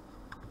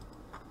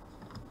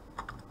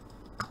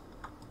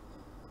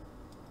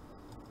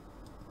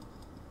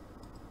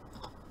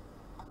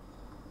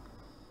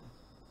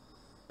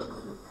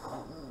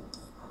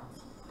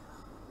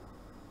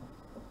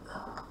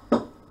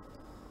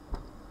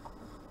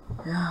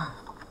 Yeah.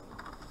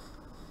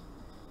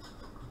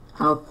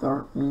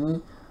 Author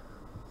me.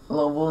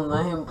 Level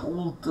name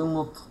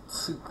Ultimate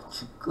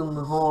Chicken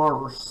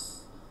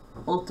Horse.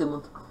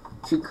 Ultimate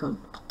Chicken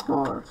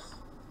Horse.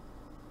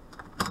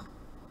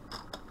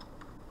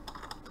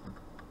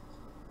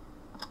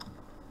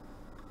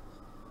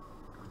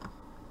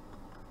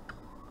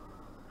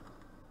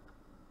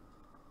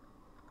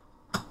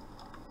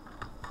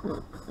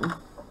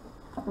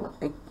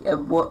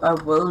 I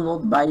will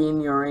not buy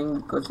any ring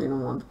because I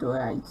don't want to.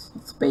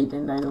 It's paid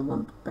and I don't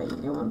want to pay.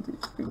 I want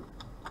it free.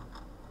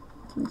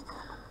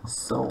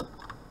 So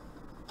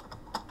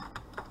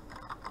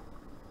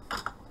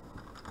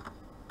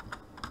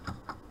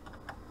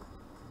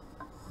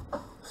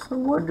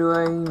what do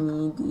I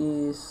need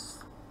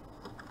is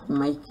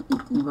make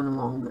it even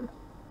longer.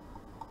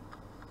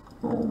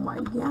 Oh my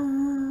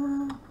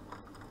god.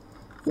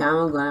 Yeah,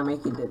 I'm gonna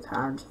make it that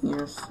hard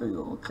here, so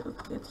you'll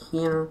just get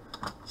here,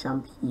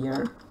 jump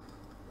here,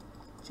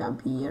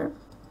 jump here,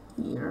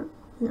 here,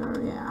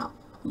 yeah,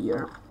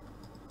 here,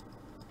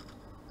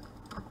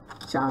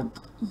 jump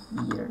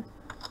here.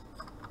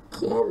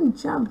 Can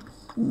jump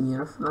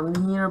here from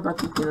here,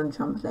 but you cannot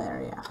jump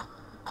there,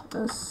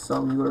 yeah.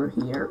 So you're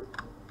here.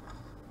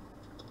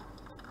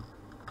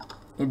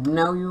 And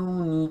now you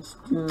need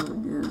to,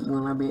 this is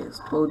gonna be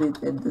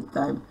exploded at the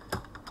time.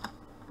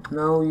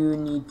 Now you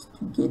need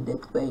to get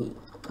that way,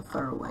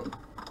 far away.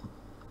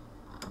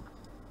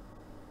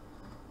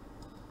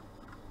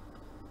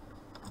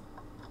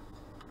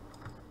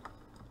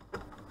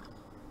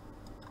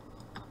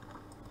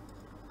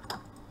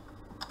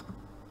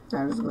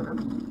 There's gonna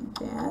be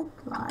that,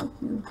 like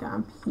you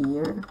jump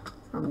here,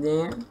 from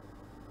there,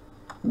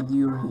 and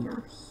you're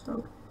here.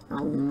 So now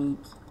you need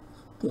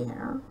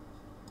there.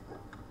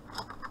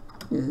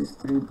 This is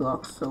 3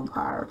 blocks so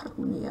hard.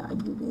 Yeah, I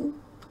did it.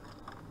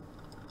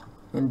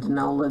 And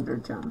now ladder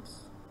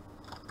jumps.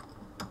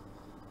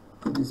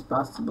 It is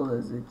possible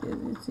as it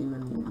is. It's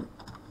even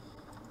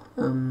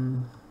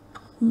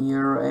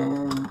here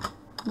and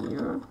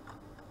here.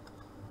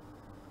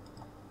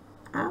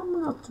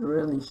 I'm not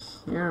really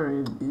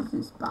sure if this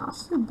is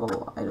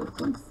possible. I don't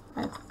think.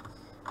 I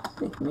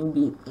think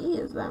maybe it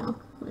is. I'm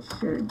not really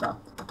sure, but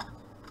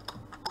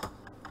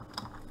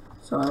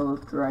so I will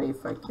try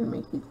if I can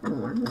make it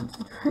in one minute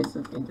to try.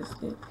 So okay, just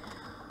kidding.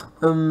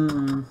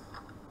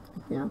 I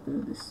cannot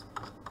do this.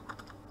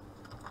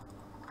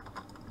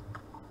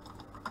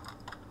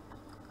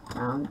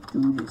 Can't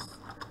do this.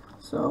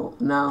 So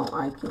now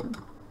I can.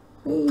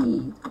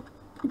 Wait,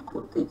 I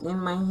put it in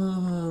my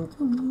hand.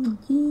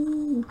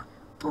 OMG,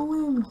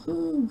 OMG,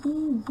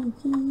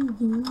 OMG,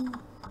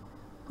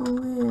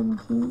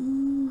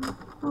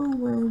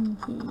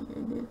 OMG. I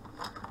did.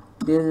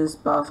 This is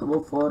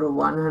possible for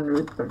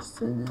 100%.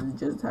 This is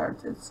just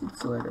hard. It's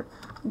later.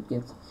 You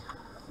can see.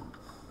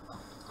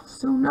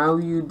 So now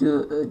you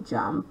do a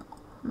jump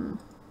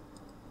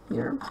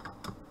here.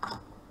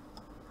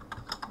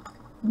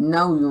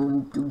 Now you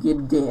need to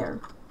get there,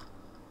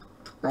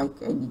 like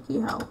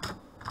IDK how.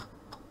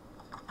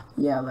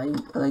 Yeah,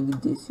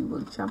 like this. You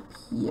will jump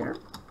here,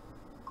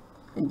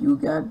 and you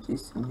got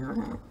this in your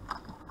hand.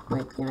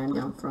 Wait, can I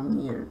jump from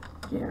here?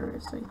 There,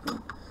 yes I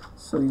can.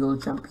 So you'll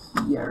jump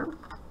here.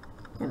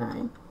 Can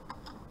I?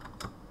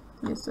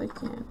 Yes, I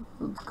can.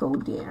 Let's go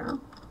there.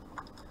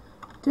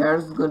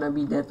 There's gonna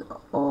be that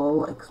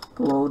all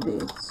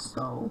exploded,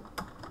 so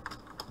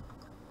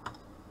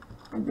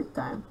at the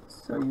time.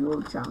 So you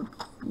will jump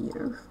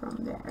here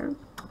from there.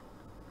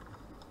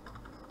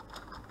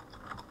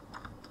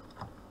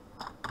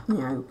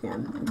 Yeah, you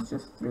can. It's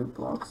just 3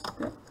 blocks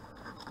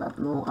that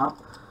no up,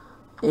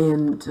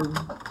 and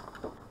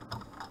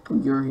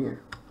you're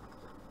here.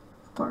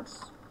 Of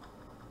course.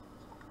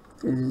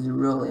 This is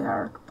really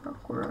hard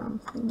parkour I'm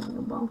thinking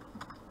about.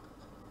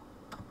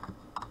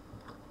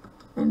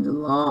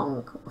 long,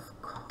 of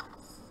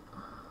course.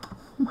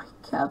 Oh my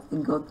god, I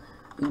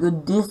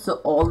got this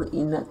all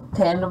in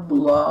 10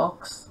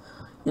 blocks,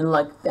 in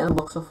like 10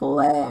 blocks of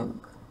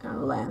length.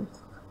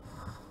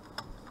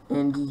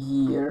 And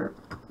here,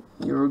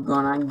 you're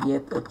gonna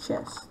get a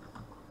chest,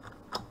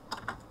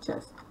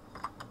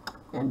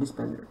 and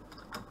dispenser.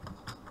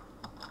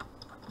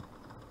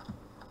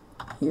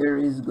 Here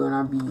is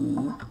gonna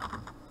be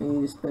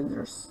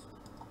dispensers.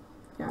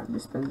 Yeah,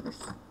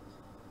 dispensers.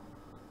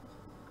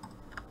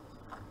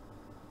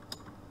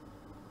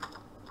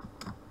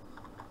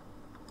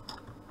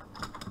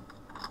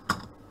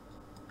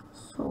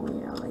 So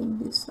yeah, like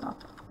this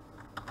up.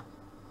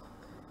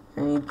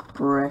 I need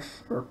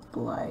pressure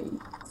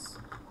plates.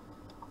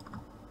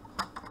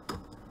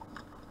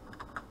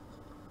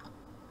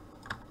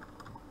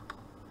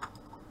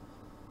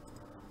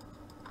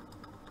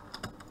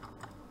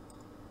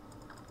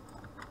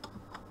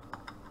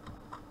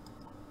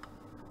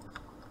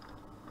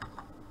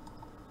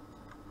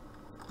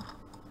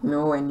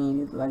 No, I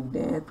need it like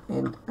that,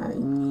 and I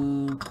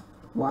need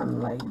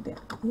one like that.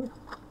 Yeah.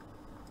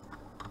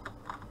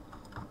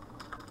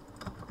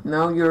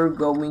 Now you're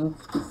going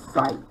to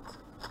fight.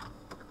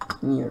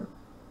 Near.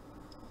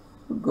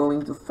 We're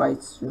going to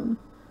fight soon.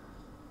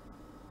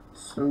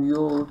 So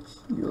you'll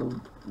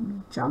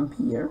jump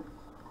here.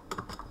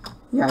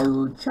 Yeah,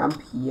 you'll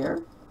jump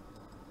here.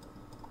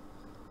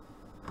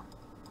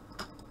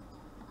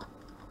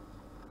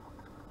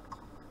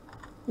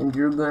 And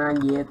you're gonna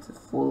get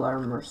full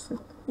armor set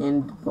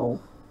and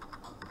bow.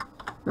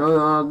 No,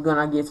 you're not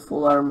gonna get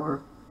full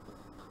armor.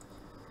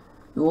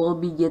 You will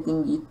be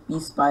getting it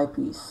piece by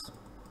piece.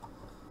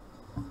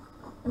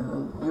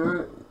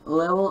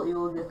 You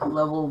will get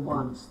level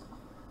 1s.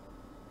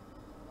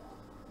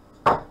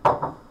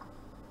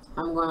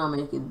 I'm gonna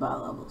make it by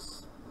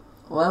levels.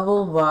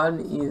 Level 1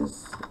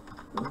 is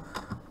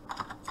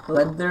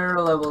leather,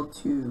 level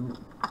 2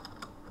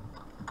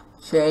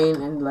 chain,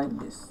 and like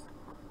this.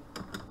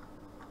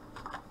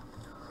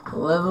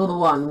 Level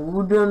 1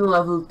 wooden,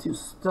 level 2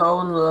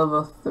 stone,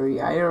 level 3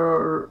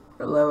 iron,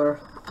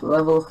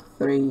 level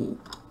 3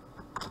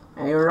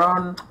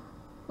 iron,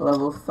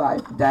 level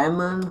 5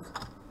 diamond,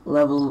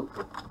 level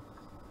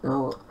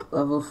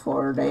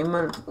 4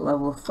 diamond,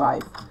 level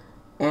 5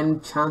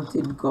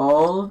 enchanted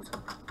gold,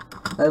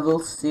 level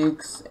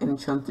 6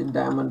 enchanted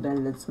diamond,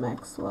 and it's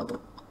max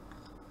level.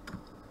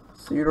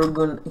 So you're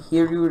gonna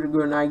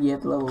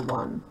get level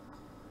 1.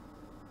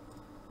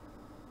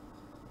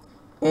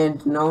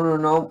 And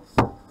no,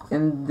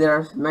 and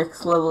their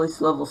max level is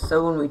level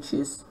 7, which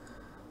is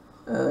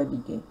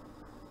DK.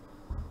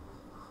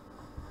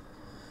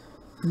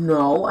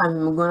 No,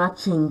 I'm gonna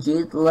change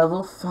it.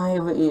 Level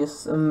 5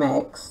 is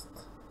maxed.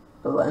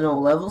 No,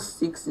 level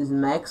 6 is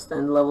maxed,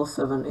 and level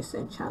 7 is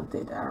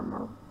enchanted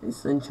armor.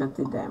 It's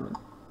enchanted diamond.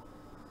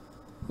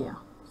 Yeah,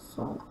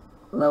 so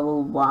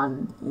level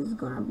 1 is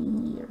gonna be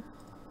here.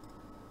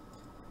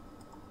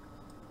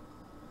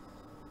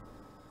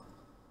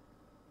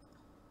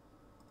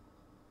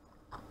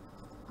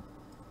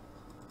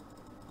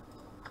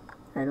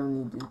 I don't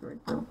need this right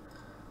now.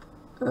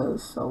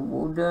 So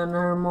wooden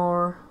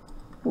armor.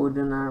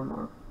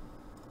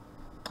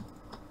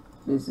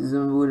 This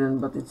isn't wooden,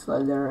 but it's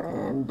leather,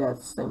 and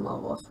that's same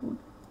level as wood.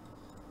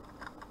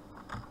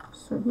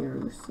 So here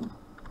you see.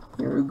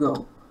 Here we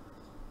go.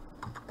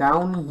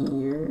 Down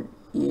here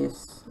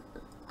is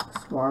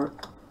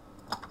sword,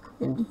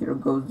 and here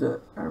goes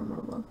the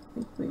armor.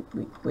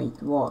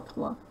 Wait,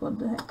 what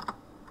the heck?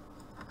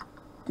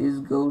 This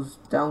goes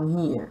down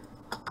here.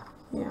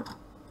 Yeah.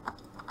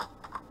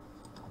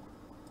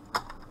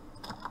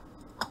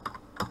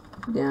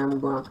 Then I'm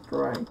gonna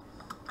try.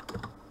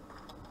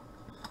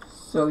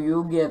 So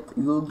you'll get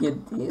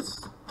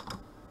this.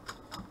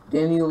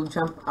 Then you'll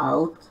jump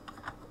out,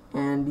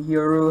 and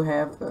here you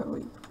have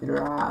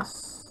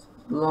grass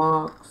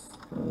blocks,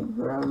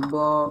 grass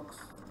blocks.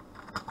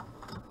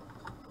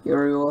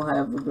 Here you will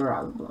have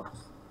grass blocks.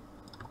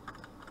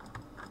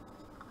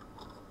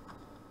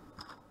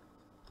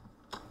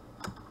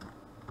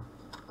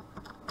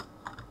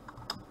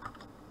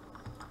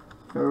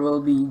 There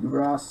will be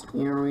grass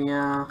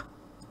area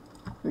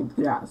with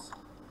grass,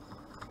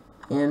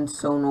 and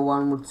so no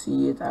one would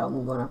see it.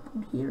 I'm gonna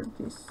put here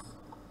this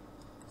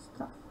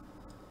stuff,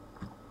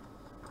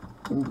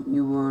 and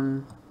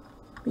even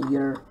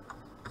bigger,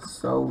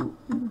 so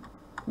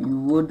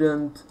you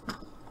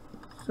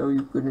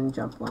couldn't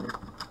jump on it.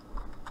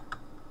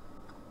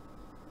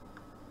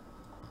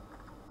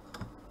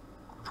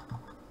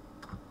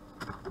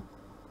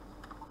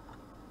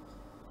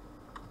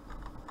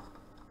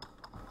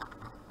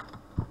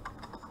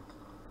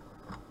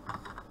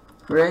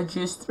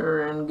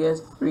 Register and get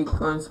 3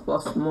 coins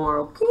plus more.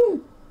 Okay.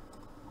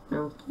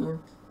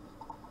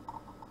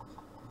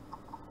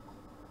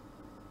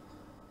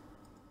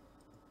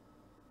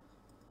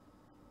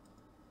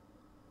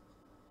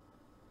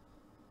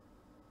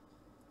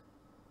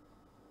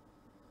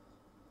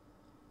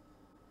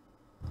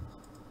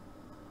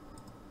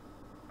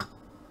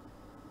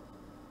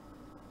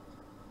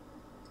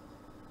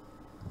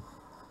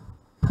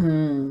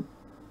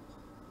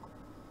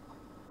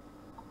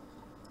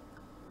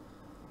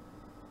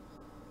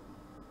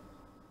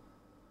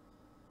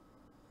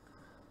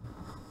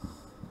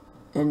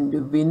 and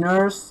the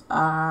winners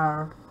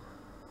are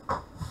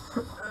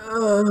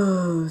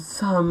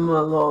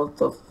a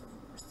lot of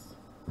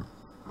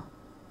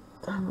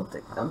time will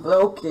take them. But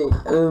okay,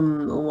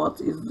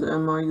 what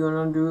am I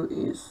gonna do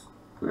is,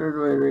 where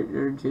do I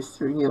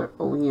register here?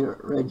 Oh, here,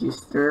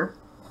 register.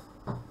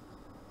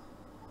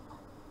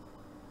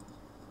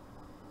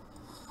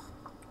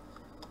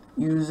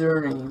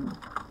 Username,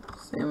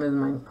 same as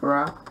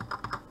Minecraft.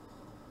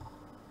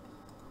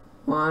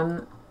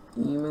 One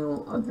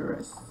email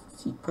address,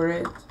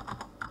 secret.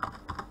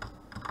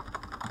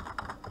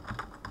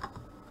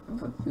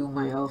 But you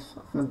might know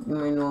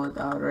it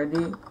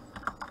already.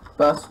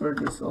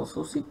 Password is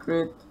also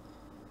secret.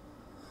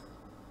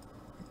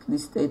 At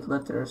least 8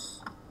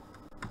 letters.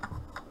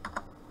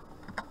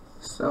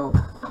 So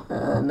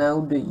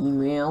now the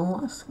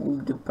email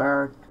asking the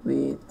part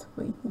with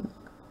waiting.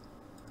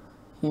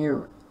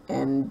 Here,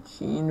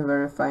 engine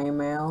verify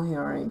email.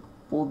 Here I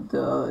put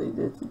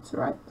that it's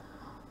right.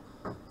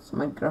 So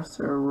Minecraft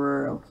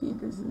server. Okay,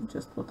 this is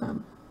just what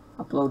I'm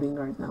uploading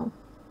right now.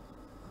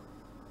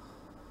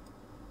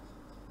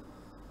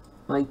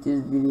 Like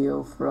this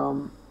video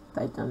from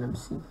Titan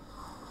MC.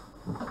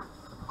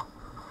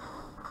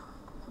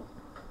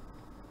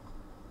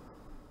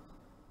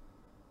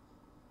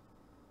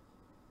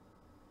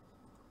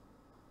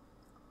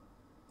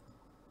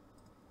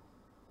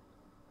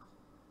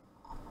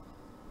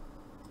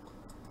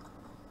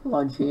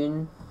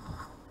 Login.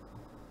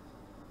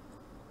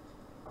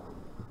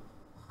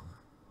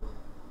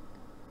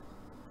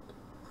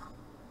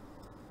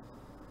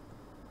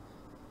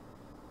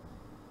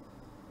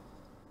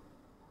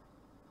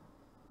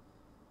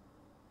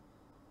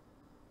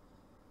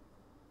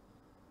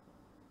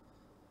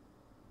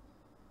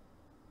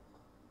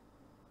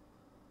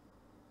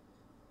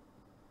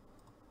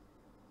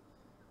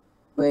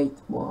 Wait,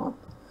 what?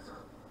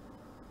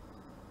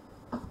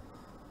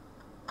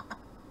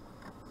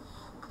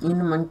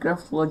 In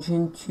Minecraft,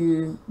 login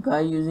to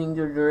by using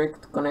the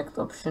direct connect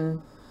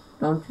option.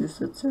 Don't use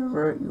that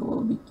server, you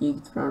will be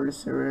kicked from the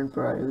server and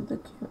provided with the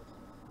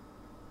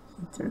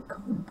enter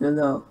code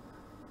below.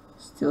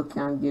 Still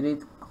can't get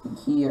it, click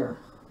here.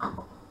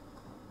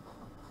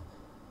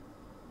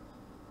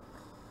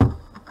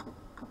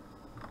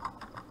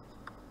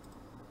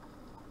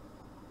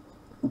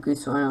 Okay,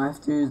 so I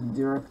have to use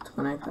direct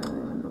connect. I don't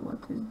even know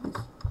what is this.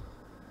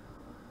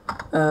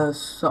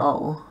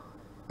 So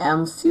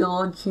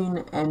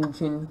mclogin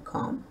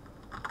engine.com,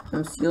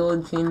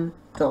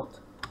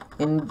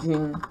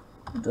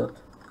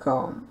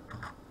 mclogin.engine.com,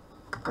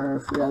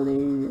 or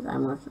really,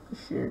 I'm not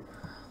sure.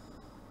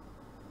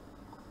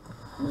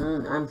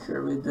 I'm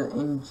sure with the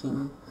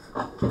engine.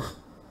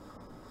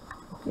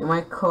 Okay,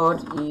 my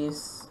code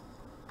is.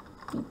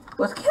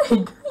 What can I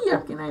do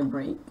here? Can I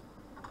break?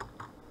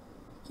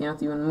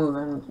 Can't even move,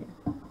 haven't you?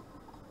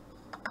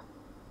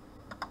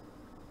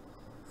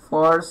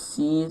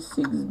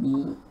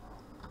 4C6B.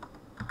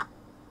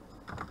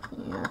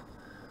 Yeah.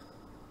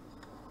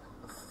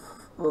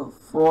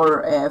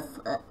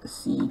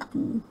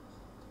 4FC2.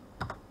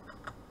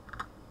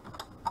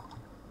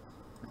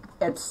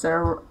 At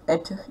server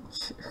at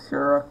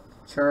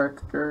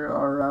character,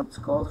 or it's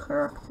called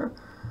character.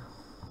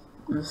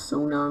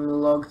 So now I'm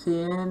logged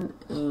in,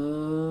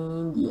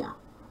 and yeah.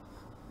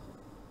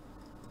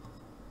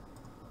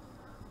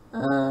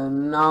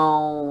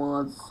 Now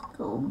let's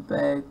go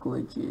back,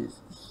 which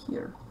is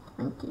here,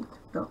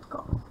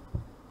 pancake.com.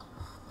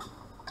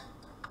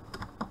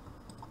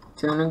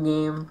 Join a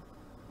game,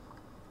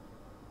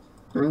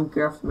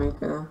 Minecraft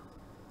Maker.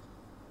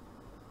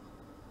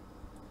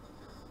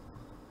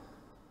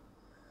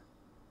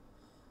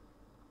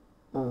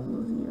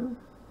 Here.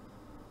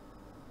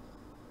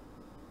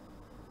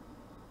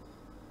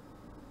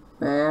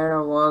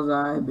 Where was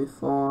I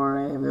before?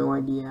 I have no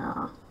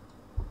idea.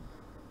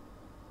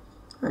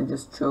 I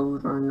just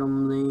chose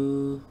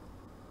randomly.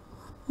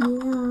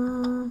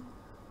 Yeah.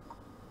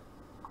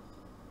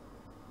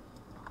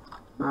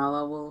 My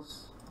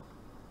levels.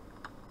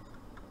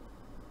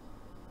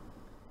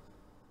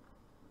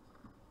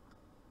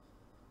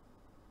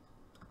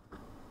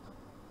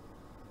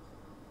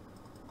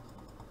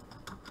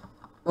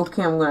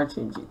 Okay, I'm gonna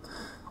change it.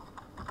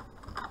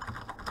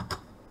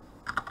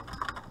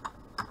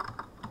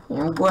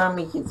 I'm gonna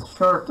make it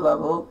short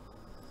level.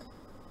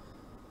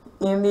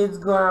 And it's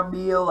gonna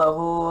be a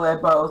level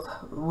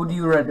about would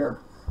you rather.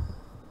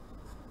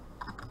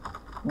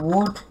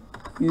 Would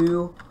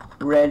you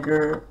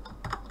rather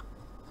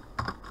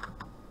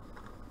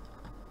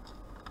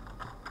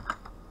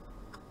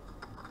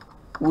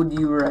would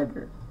you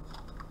rather?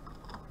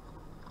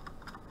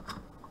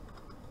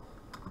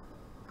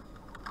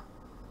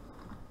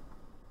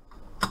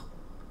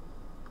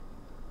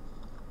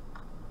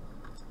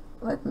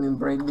 Let me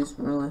break this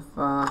really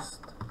fast.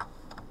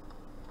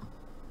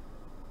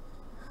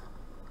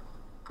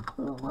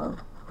 Well,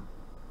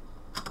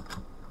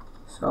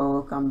 so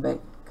we'll come back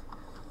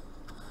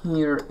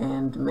here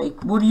and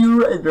make would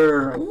you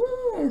rather.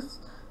 Yes.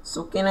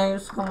 So can I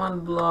use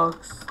command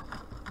blocks?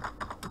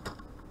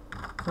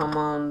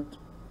 Command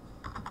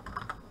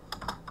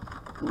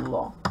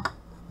block.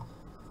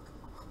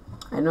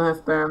 I don't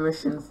have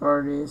permission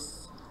for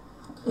this,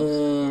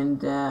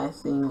 and I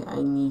think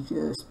I need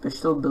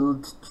special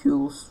build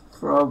tools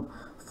for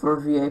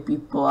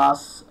VIP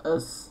Plus,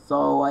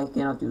 so I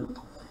cannot use it.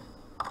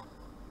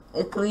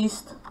 At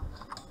least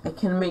I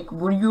can make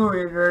Would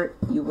Reader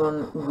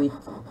even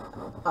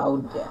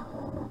without that.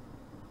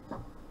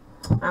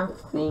 I'm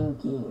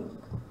thinking.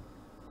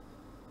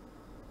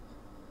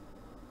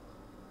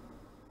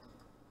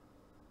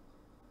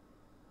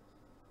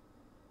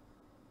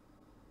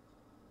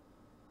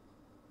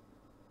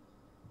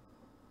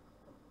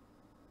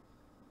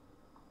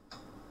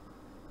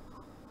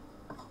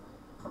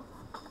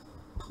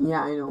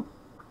 Yeah, I know.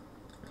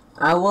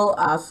 I will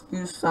ask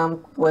you some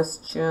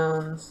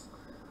questions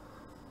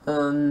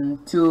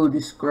to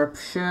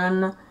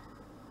description,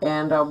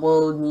 and I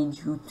will need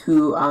you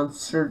to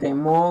answer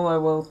them all. I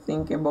will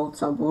think about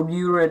some Would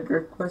You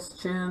Rather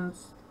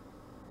questions.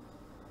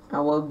 I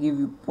will give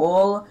you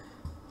poll,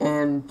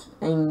 and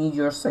I need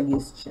your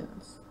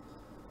suggestions.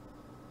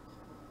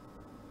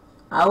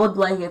 I would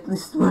like at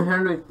least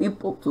 100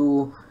 people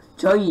to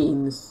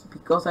join this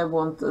because I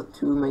wanted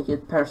to make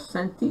it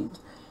percentage,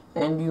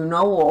 and you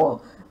know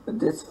all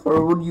that's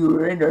for Would You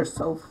Rather,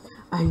 so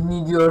I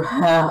need your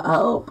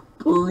help,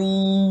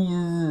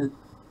 please,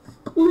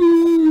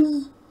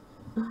 please.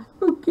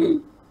 Okay,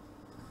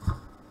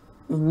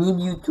 I need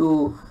you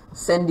to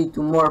send it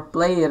to more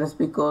players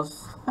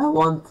because I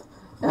want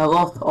a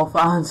lot of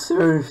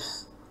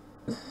answers,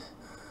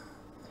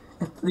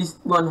 at least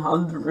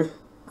 100.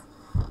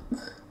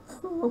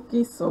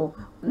 Okay, so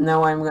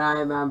now I'm gonna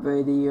have a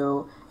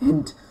video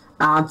and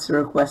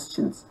answer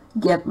questions.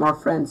 Get more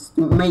friends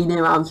to make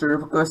them answer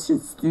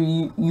questions to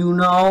you. You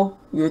know,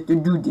 you have to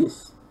do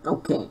this.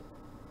 Okay.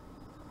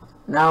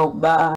 Now, bye.